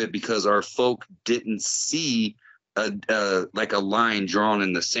of it because our folk didn't see like a line drawn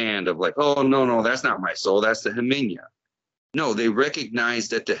in the sand of like, oh, no, that's not my soul, that's the heminia. No, they recognize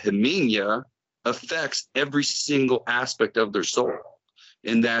that the heminia affects every single aspect of their soul,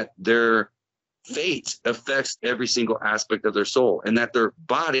 and that their fate affects every single aspect of their soul, and that their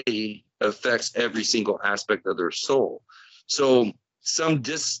body affects every single aspect of their soul. So some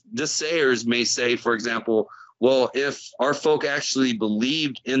dissayers may say, for example, well, if our folk actually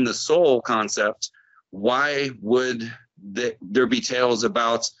believed in the soul concept, why would there be tales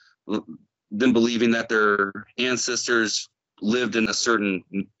about them believing that their ancestors lived in a certain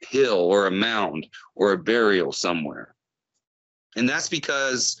hill or a mound or a burial somewhere? And that's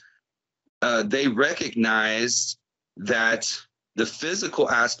because they recognized that the physical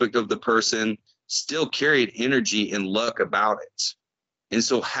aspect of the person still carried energy and luck about it. And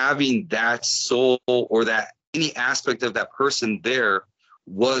so having that soul or that any aspect of that person there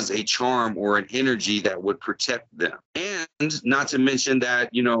was a charm or an energy that would protect them. And not to mention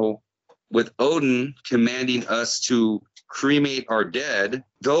that, you know, with Odin commanding us to cremate our dead,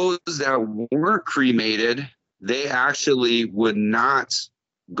 those that weren't cremated, they actually would not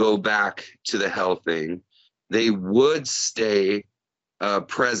go back to the hell thing. They would stay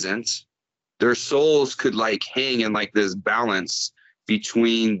present. Their souls could like hang in like this balance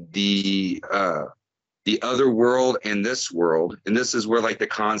between the other world and this world. And this is where like the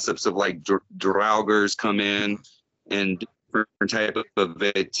concepts of like draugrs come in, and different type of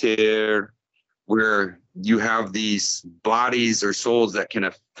vetir, where you have these bodies or souls that can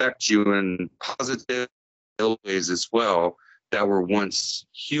affect you in positive ways as well, that were once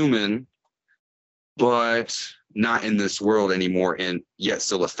human, but not in this world anymore, and yet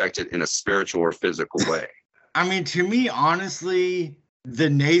still affected in a spiritual or physical way. I mean, to me, honestly, the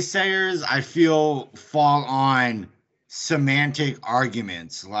naysayers, I feel, fall on semantic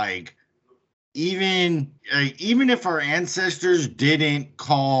arguments. Like, even if our ancestors didn't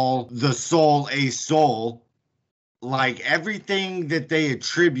call the soul a soul, like everything that they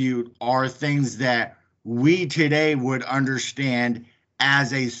attribute are things that we today would understand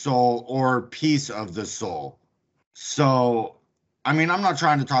as a soul or piece of the soul. So, I mean, I'm not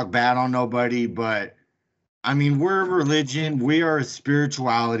trying to talk bad on nobody, but I mean, we're a religion, we are a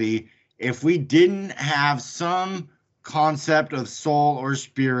spirituality. If we didn't have some concept of soul or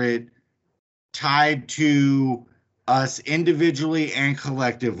spirit tied to us individually and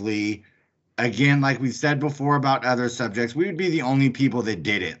collectively, again, like we said before about other subjects, we would be the only people that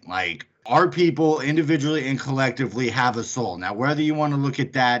didn't. Like, our people individually and collectively have a soul. Now, whether you want to look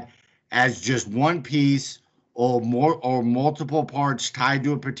at that as just one piece or more or multiple parts tied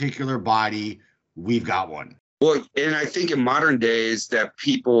to a particular body, we've got one. Well, and I think in modern days that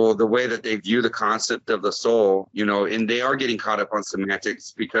people, the way that they view the concept of the soul, you know, and they are getting caught up on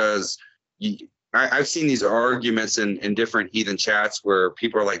semantics, because I've seen these arguments in different heathen chats where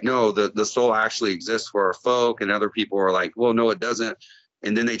people are like, no, the soul actually exists for our folk. And other people are like, well, no, it doesn't.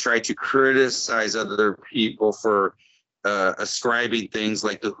 And then they try to criticize other people for ascribing things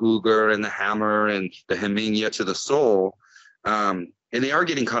like the hugr and the hammer and the heminia to the soul. And they are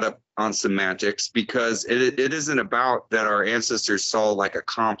getting caught up on semantics, because it isn't about that our ancestors saw like a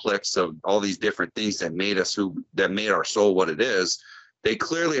complex of all these different things that made our soul what it is. They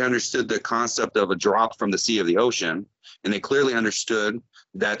clearly understood the concept of a drop from the sea of the ocean, and they clearly understood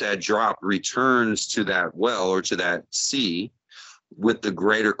that drop returns to that well or to that sea with the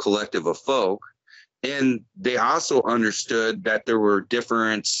greater collective of folk. And they also understood that there were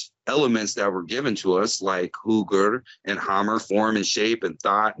different elements that were given to us, like hugr and hammer, form and shape and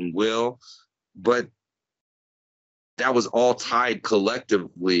thought and will, but that was all tied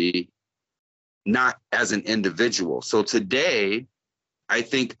collectively, not as an individual. So today, I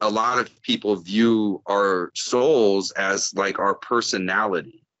think a lot of people view our souls as like our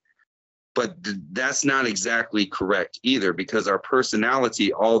personality, but that's not exactly correct either, because our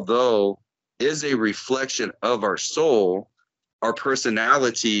personality, although is a reflection of our soul, our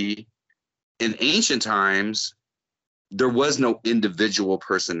personality in ancient times, there was no individual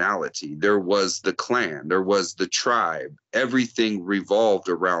personality. There was the clan, there was the tribe. Everything revolved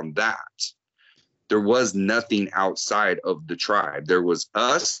around that. There was nothing outside of the tribe. There was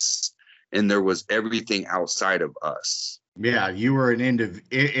us, and there was everything outside of us. Yeah, you were an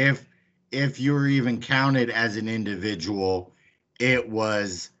if you were even counted as an individual, it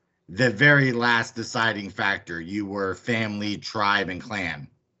was the very last deciding factor. You were family, tribe, and clan,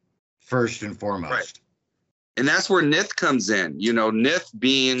 first and Right. foremost. And that's where Nith comes in, Nith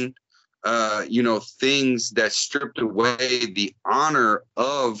being, things that stripped away the honor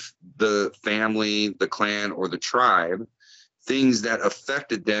of the family, the clan, or the tribe, things that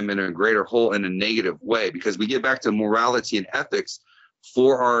affected them in a greater whole in a negative way. Because we get back to morality and ethics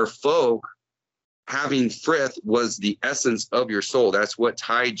for our folk. Having frith was the essence of your soul. That's what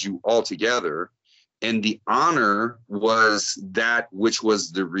tied you all together. And the honor was that which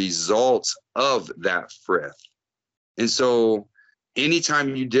was the result of that frith. And so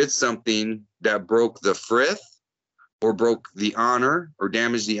anytime you did something that broke the frith or broke the honor or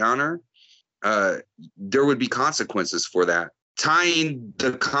damaged the honor, there would be consequences for that. Tying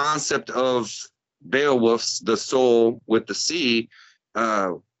the concept of Beowulf's the soul with the sea,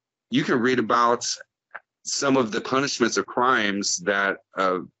 you can read about some of the punishments of crimes that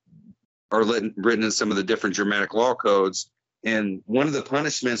are written in some of the different Germanic law codes. And one of the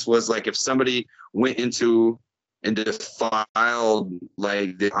punishments was like if somebody went into and defiled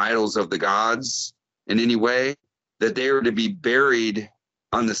like the idols of the gods in any way, that they were to be buried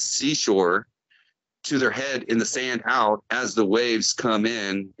on the seashore to their head in the sand out as the waves come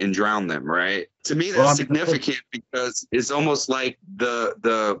in and drown them, right? To me, that's significant because it's almost like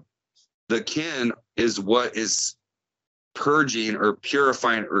the kin is what is purging or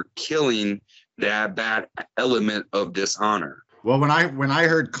purifying or killing that bad element of dishonor. Well, when I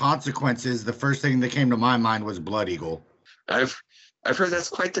heard consequences, the first thing that came to my mind was Blood Eagle. I've heard that's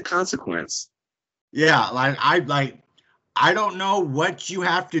quite the consequence. Yeah, I don't know what you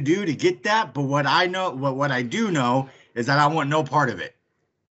have to do to get that, but what I do know is that I want no part of it.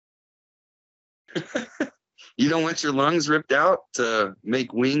 You don't want your lungs ripped out to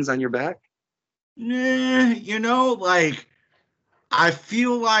make wings on your back? Nah, I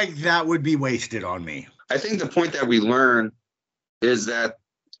feel like that would be wasted on me. I think the point that we learn is that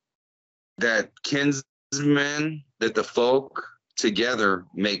kinsmen, that the folk together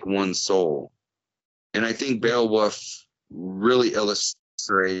make one soul. And I think Beowulf really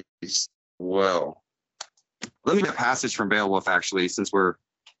illustrates well. Let me read a passage from Beowulf, actually, since we're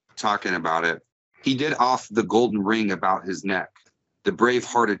talking about it. He did off the golden ring about his neck. The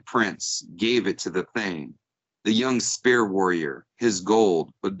brave-hearted prince gave it to the thane. The young spear warrior, his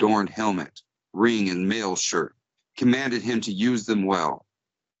gold adorned helmet, ring, and mail shirt, commanded him to use them well.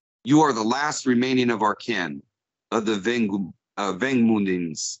 You are the last remaining of our kin, of the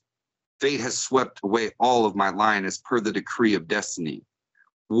Vengmundins. Fate has swept away all of my line as per the decree of destiny.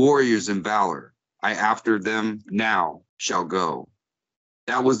 Warriors in valor, I after them now shall go.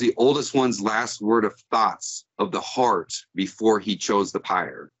 That was the oldest one's last word of thoughts of the heart before he chose the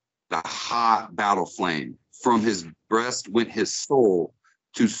pyre. The hot battle flame. From his breast went his soul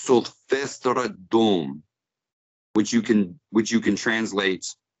to Solfestra Dom, which you can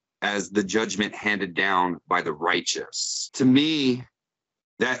translate as the judgment handed down by the righteous. To me,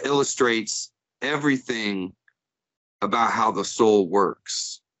 that illustrates everything about how the soul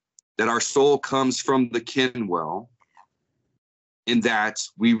works. That our soul comes from the kinwell, and that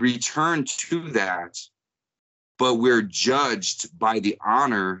we return to that, but we're judged by the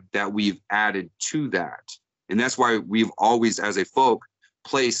honor that we've added to that. And that's why we've always, as a folk,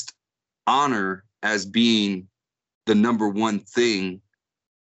 placed honor as being the number one thing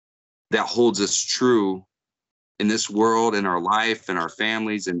that holds us true in this world, in our life, in our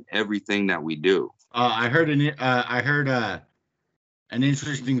families, and everything that we do. I heard an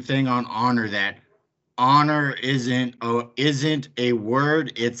interesting thing on honor, that honor isn't a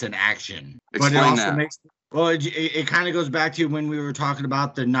word, it's an action. Explain but it also that. it kind of goes back to when we were talking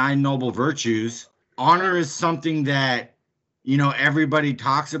about the 9 noble virtues. Honor is something that everybody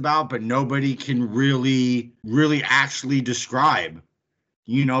talks about, but nobody can really actually describe.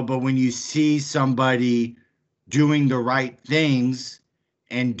 But when you see somebody doing the right things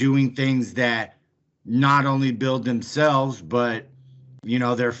and doing things that not only build themselves, but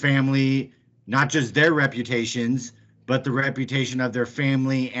their family, not just their reputations, but the reputation of their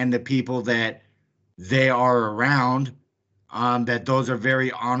family and the people that they are around, that those are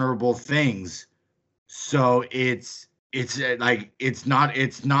very honorable things. So it's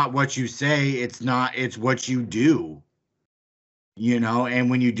not what you say, it's what you do. And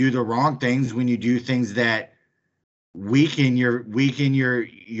when you do the wrong things, when you do things that weaken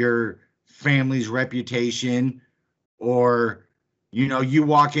your family's reputation, or you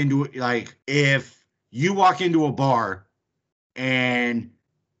walk into, if you walk into a bar and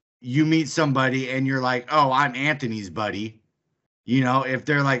you meet somebody and you're like, oh, I'm Anthony's buddy, if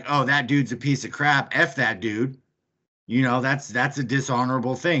they're like, oh, that dude's a piece of crap, F that dude, That's a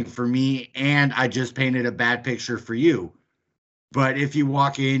dishonorable thing for me, and I just painted a bad picture for you. But if you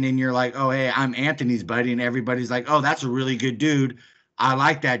walk in and you're like, oh, hey, I'm Anthony's buddy, and everybody's like, oh, that's a really good dude. I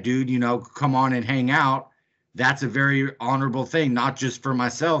like that dude, come on and hang out. That's a very honorable thing, not just for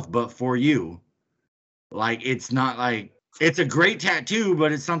myself, but for you. Like, it's not like it's a great tattoo,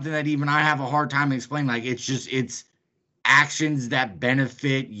 but it's something that even I have a hard time explaining. Like, it's actions that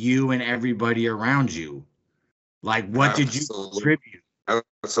benefit you and everybody around you. Like, what did you Absolutely. contribute?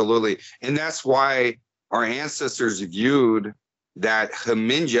 Absolutely. And that's why our ancestors viewed that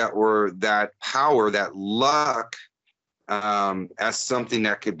Haminja, or that power, that luck, as something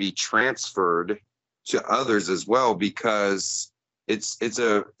that could be transferred to others as well, because it's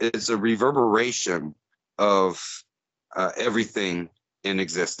a reverberation of everything in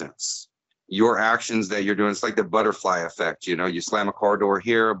existence. Your actions that you're doing, it's like the butterfly effect. You slam a car door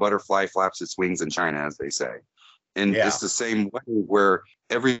here, a butterfly flaps its wings in China, as they say. And Yeah. it's the same way, where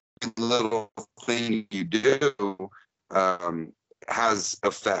every little thing you do has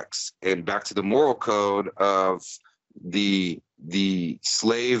effects. And back to the moral code of the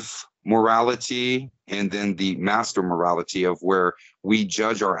slave morality, and then the master morality, of where we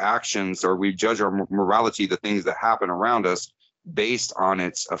judge our actions, or we judge our morality, the things that happen around us, based on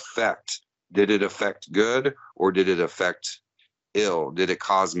its effect. Did it affect good, or did it affect ill? Did it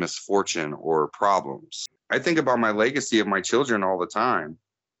cause misfortune or problems? I think about my legacy of my children all the time,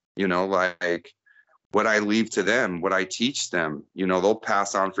 like what I leave to them, what I teach them, they'll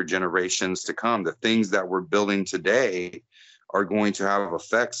pass on for generations to come. The things that we're building today are going to have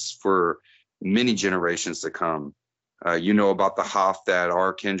effects for many generations to come. About the Hof that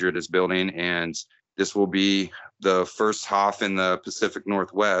our kindred is building, and this will be the first Hof in the Pacific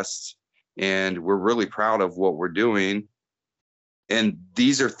Northwest. And we're really proud of what we're doing. And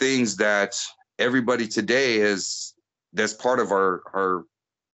these are things that everybody today that's part of our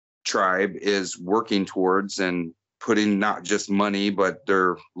tribe is working towards, and putting not just money, but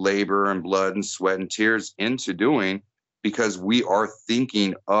their labor and blood and sweat and tears into doing, because we are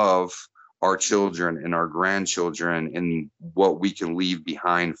thinking of our children and our grandchildren and what we can leave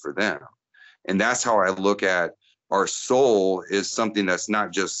behind for them. And that's how I look at our soul, is something that's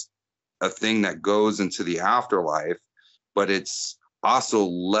not just a thing that goes into the afterlife, but it's also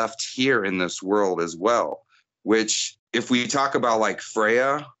left here in this world as well. Which, if we talk about like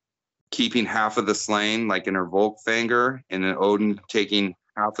Freya keeping half of the slain, like in her Volkfanger, and then Odin taking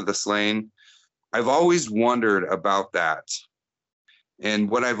half of the slain, I've always wondered about that. And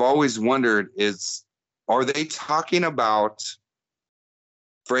what I've always wondered is, are they talking about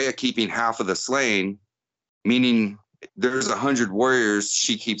Freya keeping half of the slain, meaning there's 100 warriors,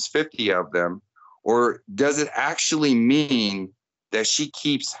 she keeps 50 of them? Or does it actually mean that she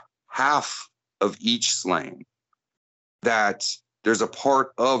keeps half of each slain? That there's a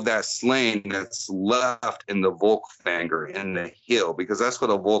part of that slain that's left in the Volkfanger, in the hill, because that's what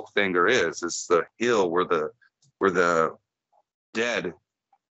a Volkfanger is. It's the hill where the dead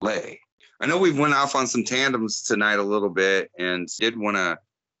lay. I know we've went off on some tandems tonight a little bit, and did want to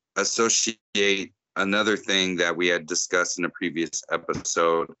associate another thing that we had discussed in a previous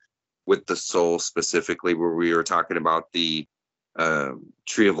episode with the soul, specifically, where we were talking about the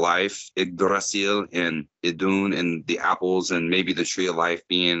tree of life, Yggdrasil and Idun, and the apples, and maybe the tree of life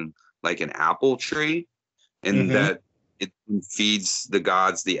being like an apple tree, and that it feeds the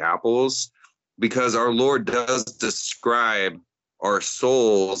gods the apples, because our Lord does describe our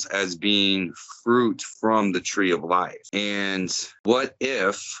souls as being fruit from the tree of life. And what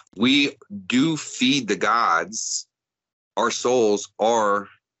if we do feed the gods? Our souls are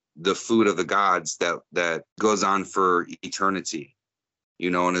the food of the gods that goes on for eternity,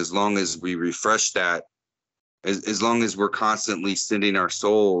 and as long as we refresh that, as long as we're constantly sending our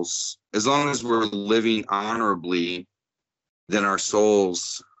souls, as long as we're living honorably, then our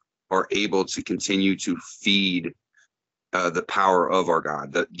souls are able to continue to feed the power of our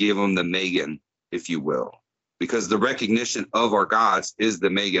God, that give them the Megan, if you will, because the recognition of our gods is the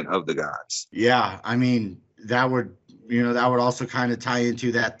Megan of the gods. Yeah, I mean, that would also kind of tie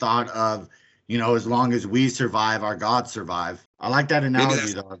into that thought of, as long as we survive, our gods survive. I like that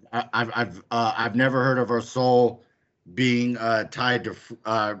analogy, though. I've never heard of our soul being tied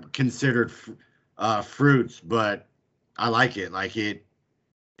to considered fruits, but I like it. Like it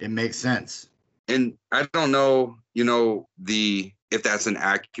makes sense. And I don't know, if that's an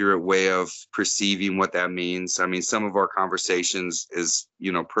accurate way of perceiving what that means. I mean, some of our conversations is,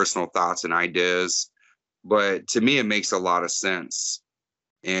 personal thoughts and ideas, but to me, it makes a lot of sense.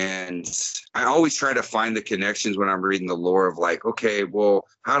 And I always try to find the connections when I'm reading the lore of like, okay, well,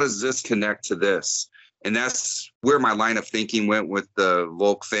 how does this connect to this? And that's where my line of thinking went with the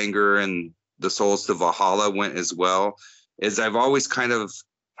Volkfanger and the souls to Valhalla went as well, is I've always kind of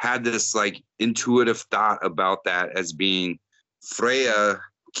had this like intuitive thought about that as being Freya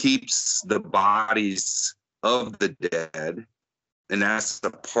keeps the bodies of the dead, and that's the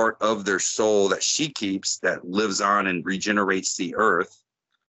part of their soul that she keeps that lives on and regenerates the earth.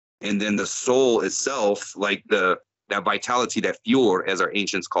 And then the soul itself, like that vitality, that fjord, as our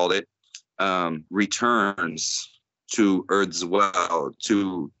ancients called it, returns to Earth's well,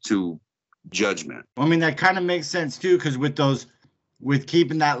 to judgment. I mean, that kind of makes sense too, because with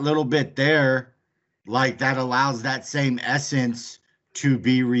keeping that little bit there, like that allows that same essence to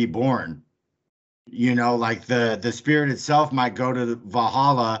be reborn. You know, like the spirit itself might go to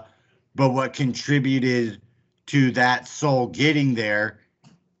Valhalla, but what contributed to that soul getting there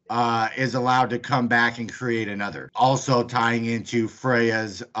is allowed to come back and create another. Also tying into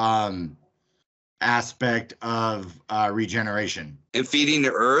Freya's aspect of regeneration. And feeding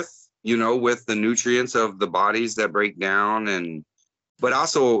the earth, you know, with the nutrients of the bodies that break down. But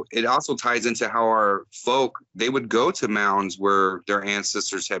also, it also ties into how our folk, they would go to mounds where their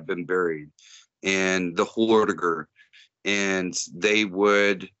ancestors had been buried, and the Hortiger, and they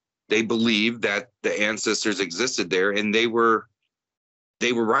believed that the ancestors existed there, and they were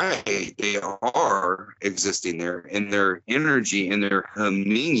right. They are existing there, and their energy and their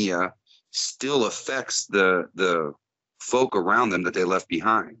hermenia still affects the folk around them that they left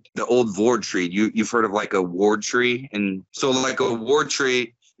behind. The old ward tree, you've heard of like a ward tree, and so like a ward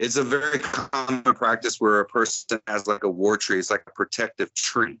tree, it's a very common practice where a person has like a ward tree. It's like a protective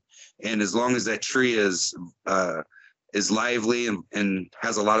tree, and as long as that tree is lively and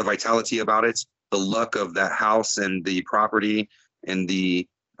has a lot of vitality about it, the luck of that house and the property and the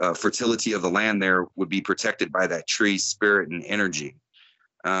fertility of the land there would be protected by that tree's spirit and energy.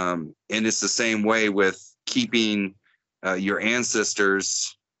 And it's the same way with keeping your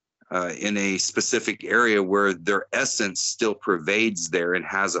ancestors in a specific area where their essence still pervades there and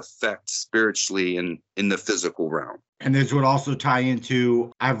has effect spiritually and in the physical realm. And this would also tie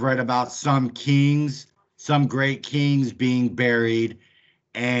into, I've read about some great kings being buried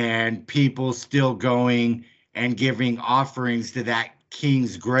and people still going and giving offerings to that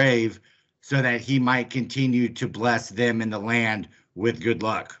king's grave so that he might continue to bless them in the land with good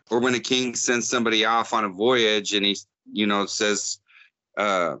luck. Or when a king sends somebody off on a voyage and he, you know, says,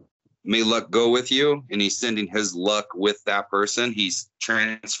 may luck go with you, and he's sending his luck with that person, he's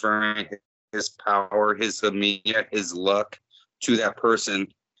transferring his power, his hamia, his luck to that person.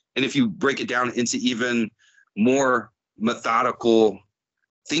 And if you break it down into even more methodical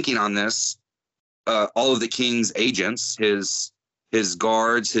thinking on this, all of the king's agents, his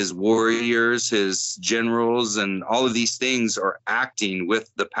guards, his warriors, his generals, and all of these things are acting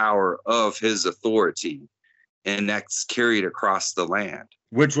with the power of his authority, and that's carried across the land.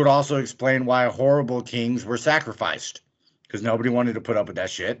 Which would also explain why horrible kings were sacrificed, because nobody wanted to put up with that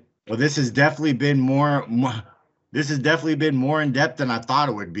shit. Well, this has definitely been more in depth than I thought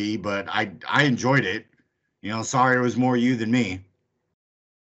it would be, but I enjoyed it. You know, sorry it was more you than me.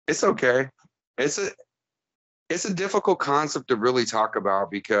 It's okay. It's a difficult concept to really talk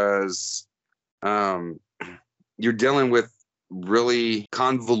about because you're dealing with really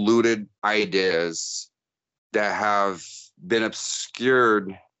convoluted ideas that have been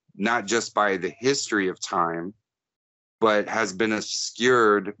obscured not just by the history of time, but has been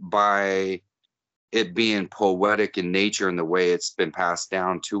obscured by it being poetic in nature and the way it's been passed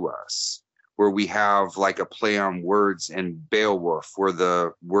down to us, where we have like a play on words in Beowulf, where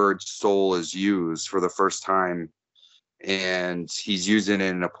the word soul is used for the first time, and he's using it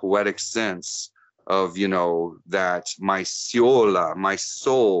in a poetic sense of, you know, that my siola, my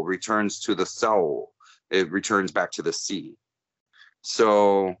soul returns to the soul. It returns back to the sea.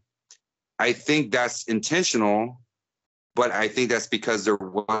 So I think that's intentional, but I think that's because there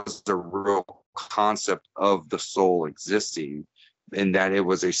was a real concept of the soul existing, and that it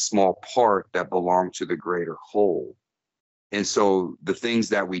was a small part that belonged to the greater whole. And so the things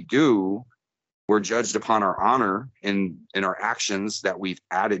that we do, we're judged upon our honor and our actions that we've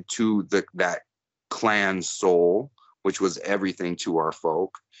added to that clan soul, which was everything to our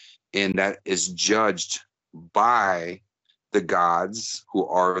folk. And that is judged by the gods who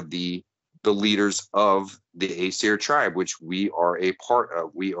are the leaders of the Aesir tribe, which we are a part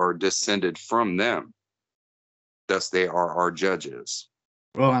of. We are descended from them. Thus, they are our judges.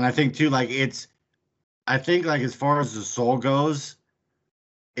 Well, and I think too, I think as far as the soul goes,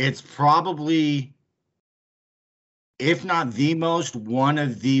 it's probably, if not the most, one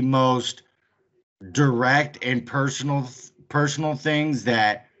of the most direct and personal things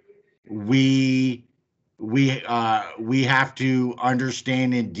that we we have to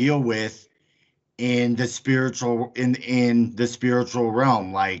understand and deal with in the spiritual in the spiritual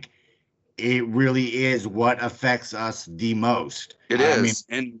realm. Like, it really is what affects us the most. It is.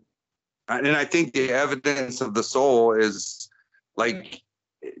 And I think the evidence of the soul is like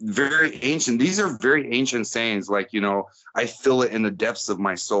very ancient. These are very ancient sayings, like, you know, I feel it in the depths of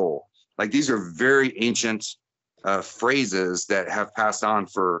my soul. Like, these are very ancient phrases that have passed on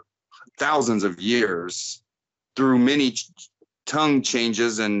for thousands of years through many tongue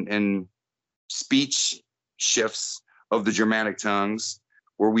changes and speech shifts of the Germanic tongues,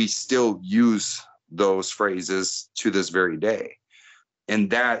 where we still use those phrases to this very day. And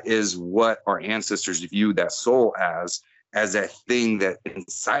that is what our ancestors viewed that soul as that thing that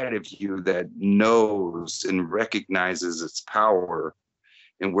inside of you that knows and recognizes its power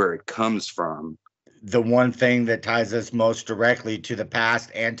and where it comes from. The one thing that ties us most directly to the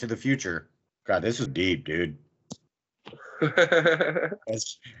past and to the future. God, this is deep, dude. The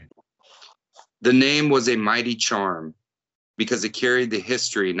name was a mighty charm because it carried the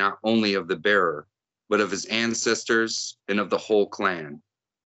history not only of the bearer, but of his ancestors and of the whole clan.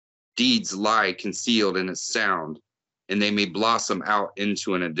 Deeds lie concealed in its sound, and they may blossom out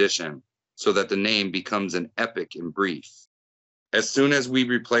into an addition, so that the name becomes an epic and brief. As soon as we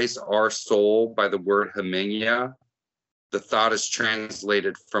replace our soul by the word hymenia, the thought is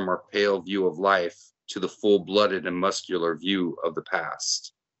translated from our pale view of life to the full-blooded and muscular view of the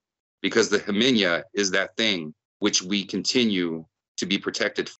past. Because the hymenia is that thing which we continue to be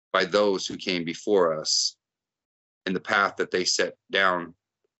protected by those who came before us and the path that they set down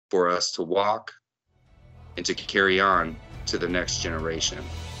for us to walk and to carry on to the next generation.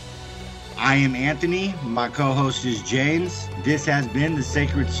 I am Anthony. My co-host is James. This has been The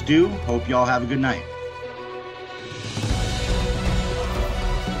Sacred Stew. Hope y'all have a good night.